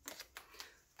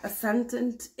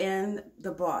 Ascendant and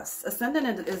the boss.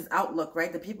 Ascendant is outlook,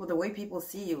 right? The way people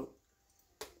see you.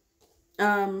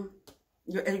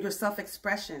 Your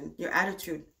self-expression, your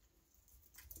attitude,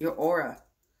 your aura.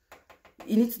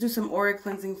 You need to do some aura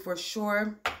cleansing for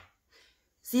sure.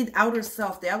 See, the outer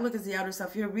self. The outlook is the outer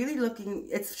self. You're really looking,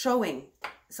 it's showing.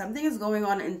 Something is going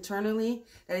on internally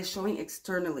that is showing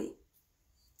externally.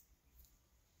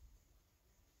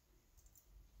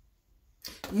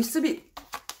 You used to be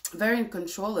very in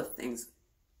control of things.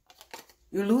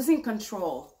 You're losing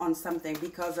control on something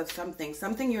because of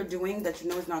something you're doing that you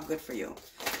know is not good for you.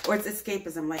 Or it's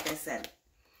escapism, like I said.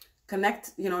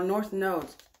 Connect, North Node.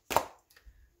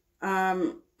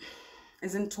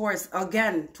 Is in Taurus.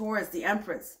 Again, Taurus, the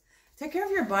Empress. Take care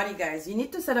of your body, guys. You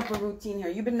need to set up a routine here.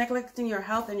 You've been neglecting your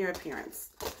health and your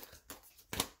appearance.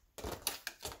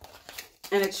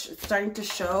 And it's starting to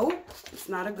show. It's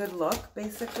not a good look,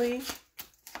 basically.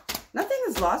 Nothing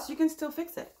is lost. You can still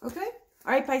fix it, okay?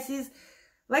 All right, Pisces.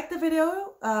 Like the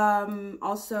video.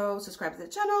 Also, subscribe to the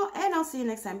channel. And I'll see you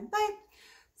next time. Bye.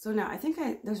 So now, I think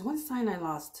there's one sign I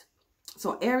lost.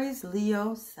 So, Aries,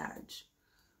 Leo, Sag.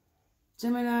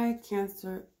 Gemini,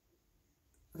 Cancer.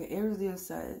 Okay, Aries, Leo,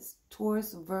 says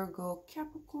Taurus, Virgo,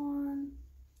 Capricorn,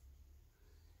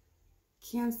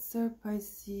 Cancer,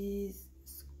 Pisces,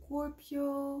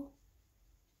 Scorpio.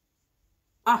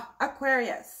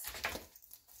 Aquarius.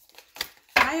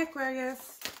 Hi,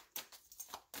 Aquarius.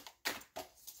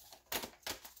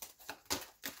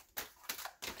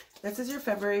 This is your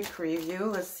February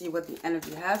preview. Let's see what the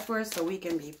energy has for us so we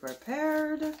can be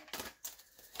prepared.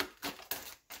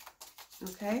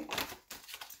 Okay.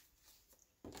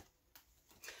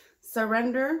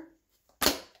 Surrender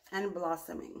and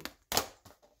blossoming.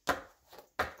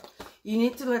 You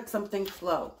need to let something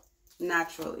flow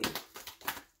naturally.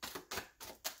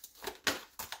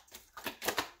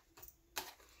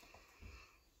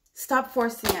 Stop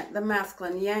forcing it. The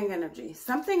masculine, yang energy.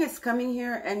 Something is coming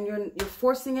here and you're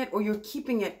forcing it or you're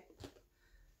keeping it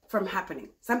from happening.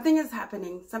 Something is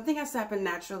happening. Something has to happen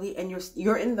naturally and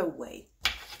you're in the way.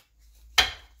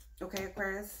 Okay,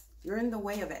 Aquarius? You're in the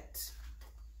way of it.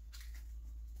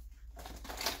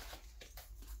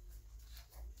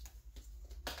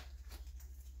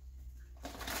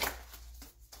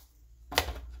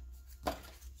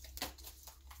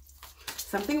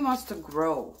 Something wants to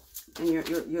grow, and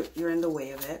you're in the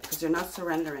way of it because you're not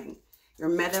surrendering. You're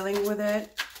meddling with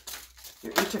it.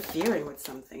 You're interfering with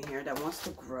something here that wants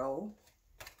to grow.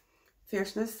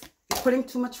 Fierceness. You're putting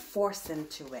too much force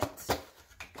into it.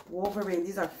 Wolverine.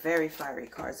 These are very fiery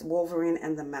cards. Wolverine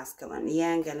and the masculine.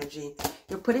 Yang energy.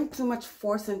 You're putting too much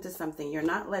force into something. You're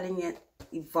not letting it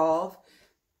evolve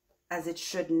as it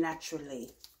should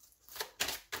naturally.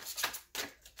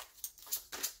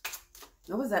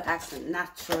 What was that accent?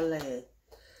 Naturally.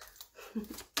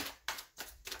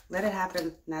 Let it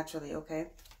happen naturally, okay?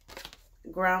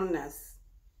 Groundness.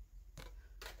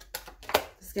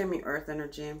 Just give me earth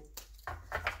energy.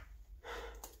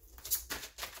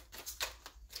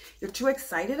 You're too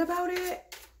excited about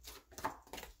it.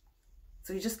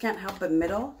 So you just can't help but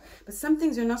middle. But some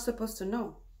things you're not supposed to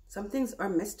know. Some things are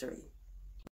mystery.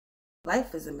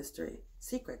 Life is a mystery.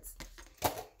 Secrets.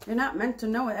 You're not meant to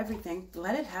know everything.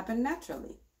 Let it happen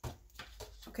naturally.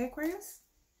 Okay, Aquarius?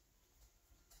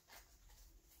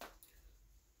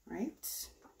 Right.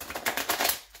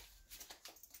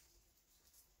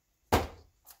 All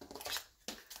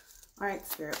right,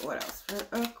 Spirit, what else for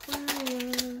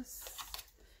Aquarius?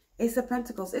 Ace of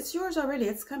Pentacles. It's yours already.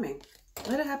 It's coming.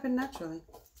 Let it happen naturally.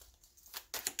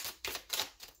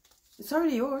 It's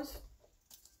already yours.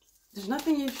 There's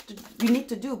nothing you need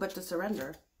to do but to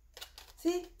surrender.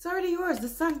 See? It's already yours. The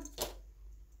Sun.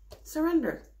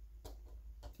 Surrender.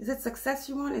 Is it success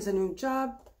you want? Is it a new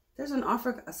job? There's an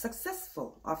offer, a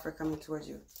successful offer coming towards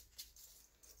you.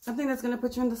 Something that's going to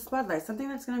put you in the spotlight. Something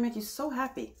that's going to make you so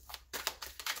happy.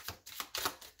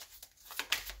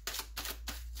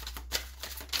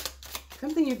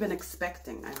 Something you've been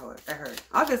expecting, I heard.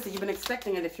 Obviously, you've been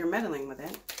expecting it if you're meddling with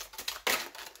it.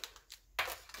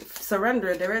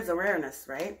 Surrender, there is awareness,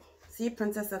 right? See,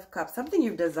 Princess of Cups. Something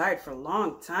you've desired for a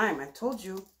long time. I told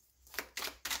you.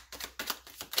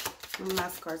 One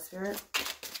last card, Spirit.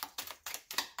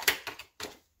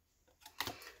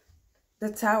 The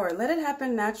Tower. Let it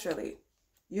happen naturally.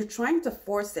 You're trying to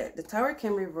force it. The Tower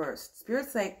can reverse.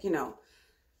 Spirit's like, you know,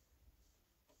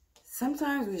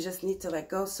 sometimes we just need to let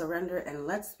go, surrender, and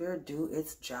let Spirit do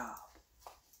its job.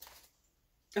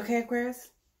 Okay,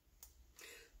 Aquarius?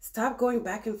 Stop going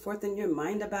back and forth in your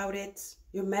mind about it.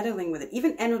 You're meddling with it,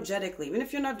 even energetically. Even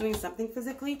if you're not doing something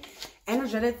physically,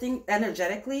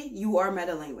 energetically, you are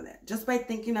meddling with it. Just by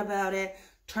thinking about it,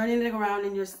 turning it around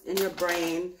in your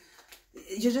brain,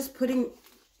 you're just putting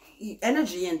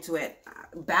energy into it,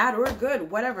 bad or good,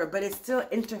 whatever, but it's still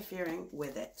interfering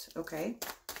with it, okay?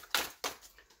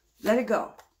 Let it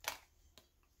go.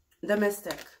 The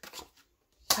Mystic.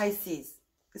 Pisces.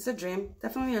 It's a dream.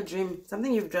 Definitely a dream.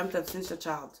 Something you've dreamt of since your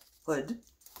childhood.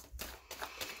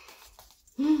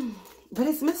 But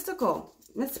it's mystical.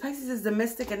 Miss Pisces is the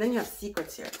mystic, and then you have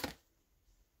secrets here.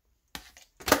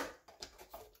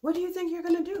 What do you think you're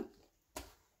going to do?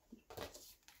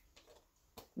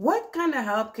 What kind of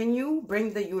help can you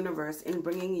bring the universe in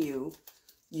bringing you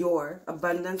your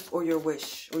abundance or your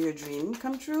wish or your dream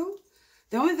come true?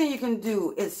 The only thing you can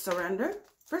do is surrender.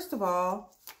 First of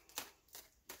all,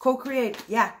 co-create.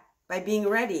 Yeah, by being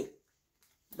ready.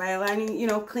 By aligning, you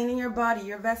know, cleaning your body,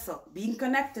 your vessel. Being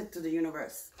connected to the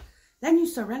universe. Then you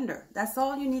surrender. That's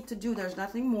all you need to do. There's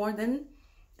nothing more than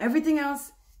everything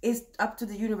else is up to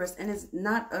the universe and is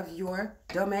not of your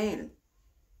domain.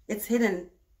 It's hidden.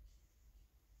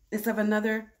 It's of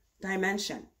another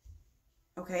dimension.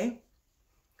 Okay?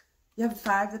 You have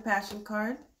 5, the Passion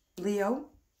card. Leo.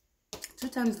 2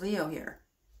 times Leo here.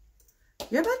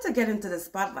 You're about to get into the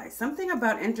spotlight. Something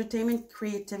about entertainment,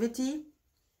 creativity.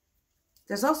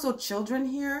 There's also children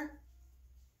here.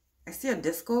 I see a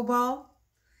disco ball.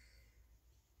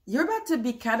 You're about to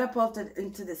be catapulted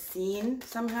into the scene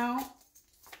somehow.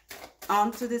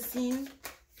 Onto the scene.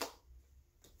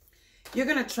 You're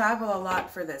going to travel a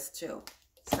lot for this too.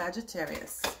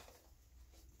 Sagittarius.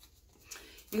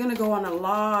 You're going to go on a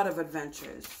lot of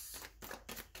adventures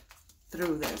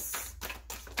through this.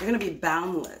 You're going to be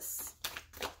boundless.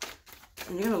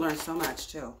 And you're going to learn so much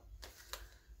too.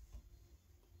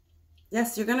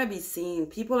 Yes, you're going to be seen.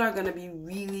 People are going to be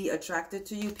really attracted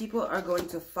to you. People are going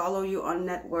to follow you on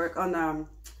network, on,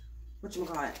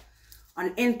 whatchamacallit,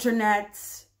 on internet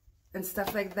and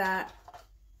stuff like that.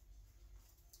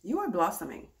 You are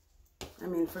blossoming. I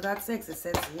mean, for God's sakes, it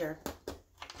says here.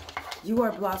 You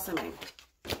are blossoming.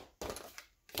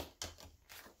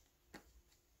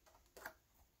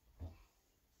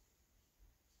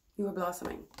 You are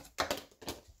blossoming.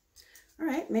 All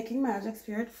right, making magic,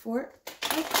 Spirit, for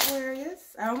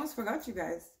Aquarius. I almost forgot, you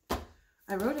guys.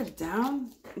 I wrote it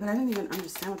down, but I didn't even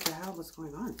understand what the hell was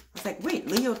going on. I was like, wait,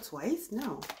 Leo twice?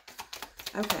 No.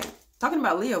 Okay. Talking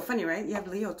about Leo, funny, right? You have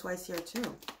Leo twice here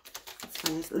too. That's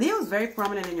funny. Leo's very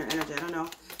prominent in your energy. I don't know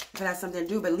if it has something to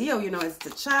do, but Leo, you know, is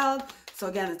the child. So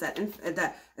again, it's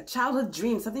that a childhood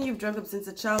dream, something you've dreamt of since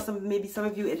a child. Maybe some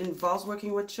of you, it involves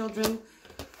working with children.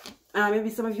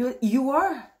 Maybe some of you, you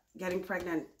are getting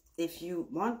pregnant if you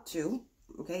want to.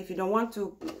 Okay, if you don't want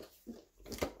to,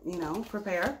 you know,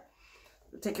 prepare,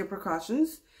 take your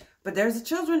precautions. But there's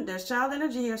child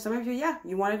energy here. Some of you, yeah,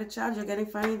 you wanted a child, you're getting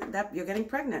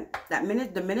pregnant.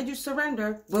 The minute you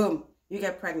surrender, boom, you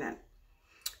get pregnant.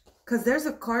 Because there's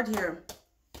a card here,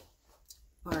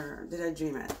 or did I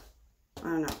dream it? I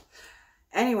don't know.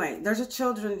 Anyway, there's a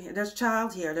child here.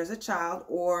 There's a child,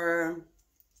 or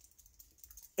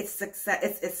it's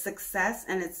success. It's success,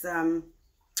 and it's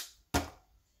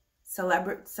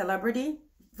celebrity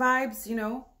vibes, you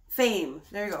know, fame.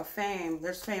 There you go, fame.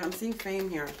 There's fame. I'm seeing fame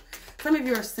here. Some of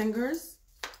you are singers.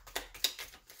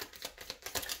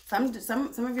 Some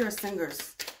of you are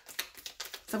singers.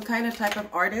 Some kind of type of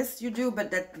artist you do,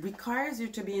 but that requires you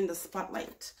to be in the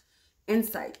spotlight.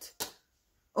 Insight.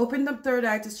 Open the third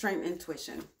eye to strengthen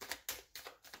intuition.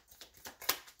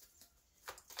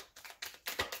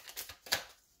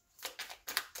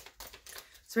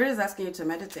 Spirit is asking you to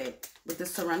meditate. With the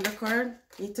surrender card,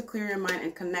 you need to clear your mind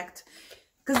and connect.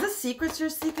 Because the secrets you're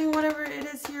seeking, whatever it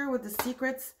is here with the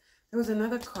secrets, there was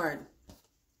another card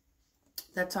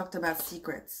that talked about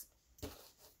secrets.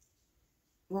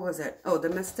 What was it? Oh, the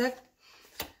Mystic.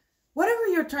 Whatever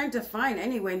you're trying to find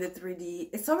anyway in the 3D,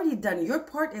 it's already done. Your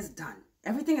part is done.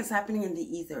 Everything is happening in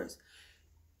the ethers.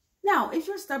 Now, if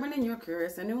you're stubborn and you're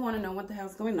curious and you want to know what the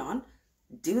hell's going on,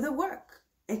 do the work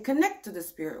and connect to the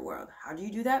spirit world. How do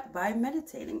you do that? By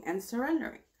meditating and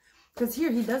surrendering. Because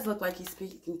here, he does look like he's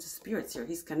speaking to spirits here.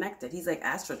 He's connected. He's like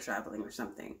astral traveling or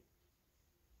something.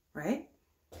 Right?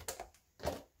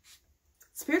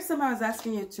 Spirit somehow is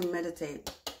asking you to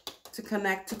meditate, to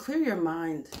connect, to clear your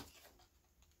mind.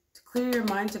 To clear your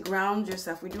mind, to ground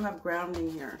yourself. We do have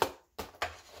grounding here.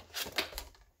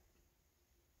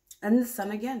 And the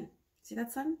sun again. See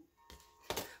that sun?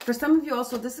 For some of you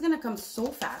also, this is going to come so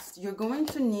fast. You're going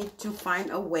to need to find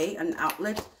a way, an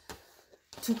outlet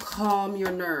to calm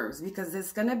your nerves. Because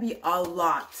there's going to be a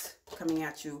lot coming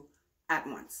at you at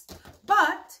once.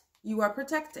 But you are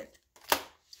protected.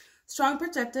 Strong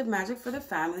protective magic for the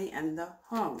family and the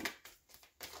home.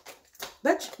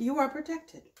 But you are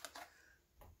protected.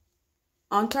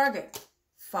 On target.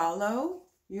 Follow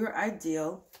your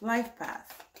ideal life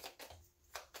path.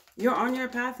 You're on your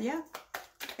path, yeah.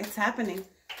 It's happening.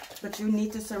 But you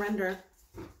need to surrender,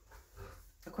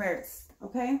 Aquarius,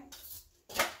 okay?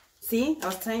 See, I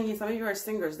was telling you, some of you are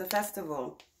singers. The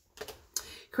festival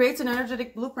creates an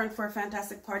energetic blueprint for a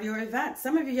fantastic party or event.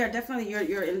 Some of you are definitely,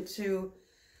 you're into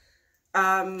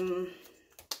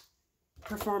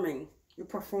performing. You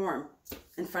perform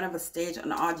in front of a stage,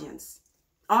 an audience.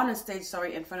 On a stage,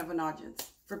 sorry, in front of an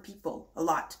audience. For people, a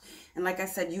lot. And like I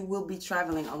said, you will be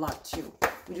traveling a lot too.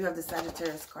 We do have the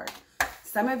Sagittarius card.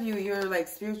 Some of you, you're like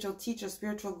spiritual teachers,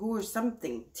 spiritual gurus,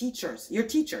 something. Teachers. You're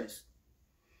teachers.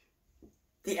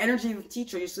 The energy of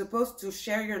teacher. You're supposed to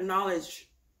share your knowledge.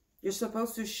 You're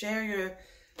supposed to share your...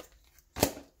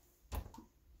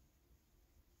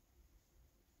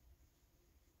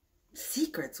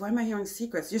 secrets. Why am I hearing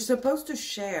secrets? You're supposed to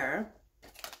share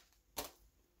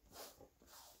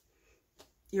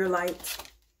your light.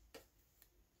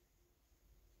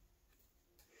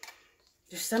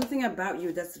 There's something about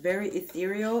you that's very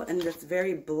ethereal and that's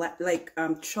very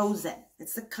chosen.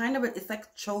 It's the kind of, it's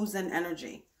like chosen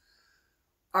energy.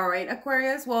 All right,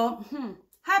 Aquarius. Well,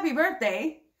 happy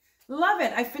birthday. Love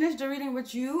it. I finished the reading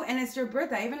with you and it's your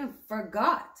birthday. I even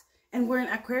forgot. And we're in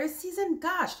Aquarius season.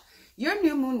 Gosh, your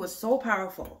new moon was so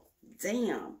powerful.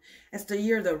 Damn. It's the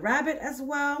year of the rabbit as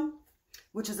well,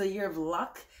 which is a year of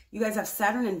luck. You guys have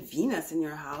Saturn and Venus in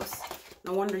your house.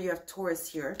 No wonder you have Taurus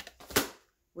here,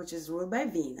 which is ruled by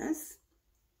Venus.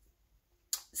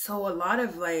 So a lot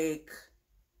of like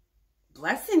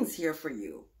blessings here for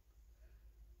you.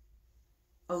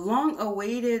 A long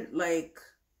awaited like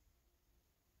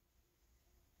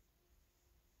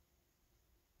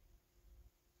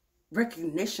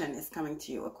recognition is coming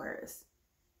to you, Aquarius.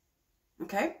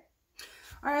 Okay?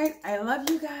 All right. I love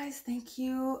you guys. Thank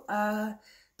you.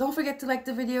 Don't forget to like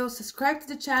the video, subscribe to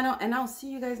the channel, and I'll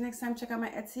see you guys next time. Check out my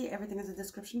Etsy. Everything is in the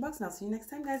description box, and I'll see you next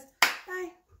time, guys.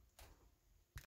 Bye.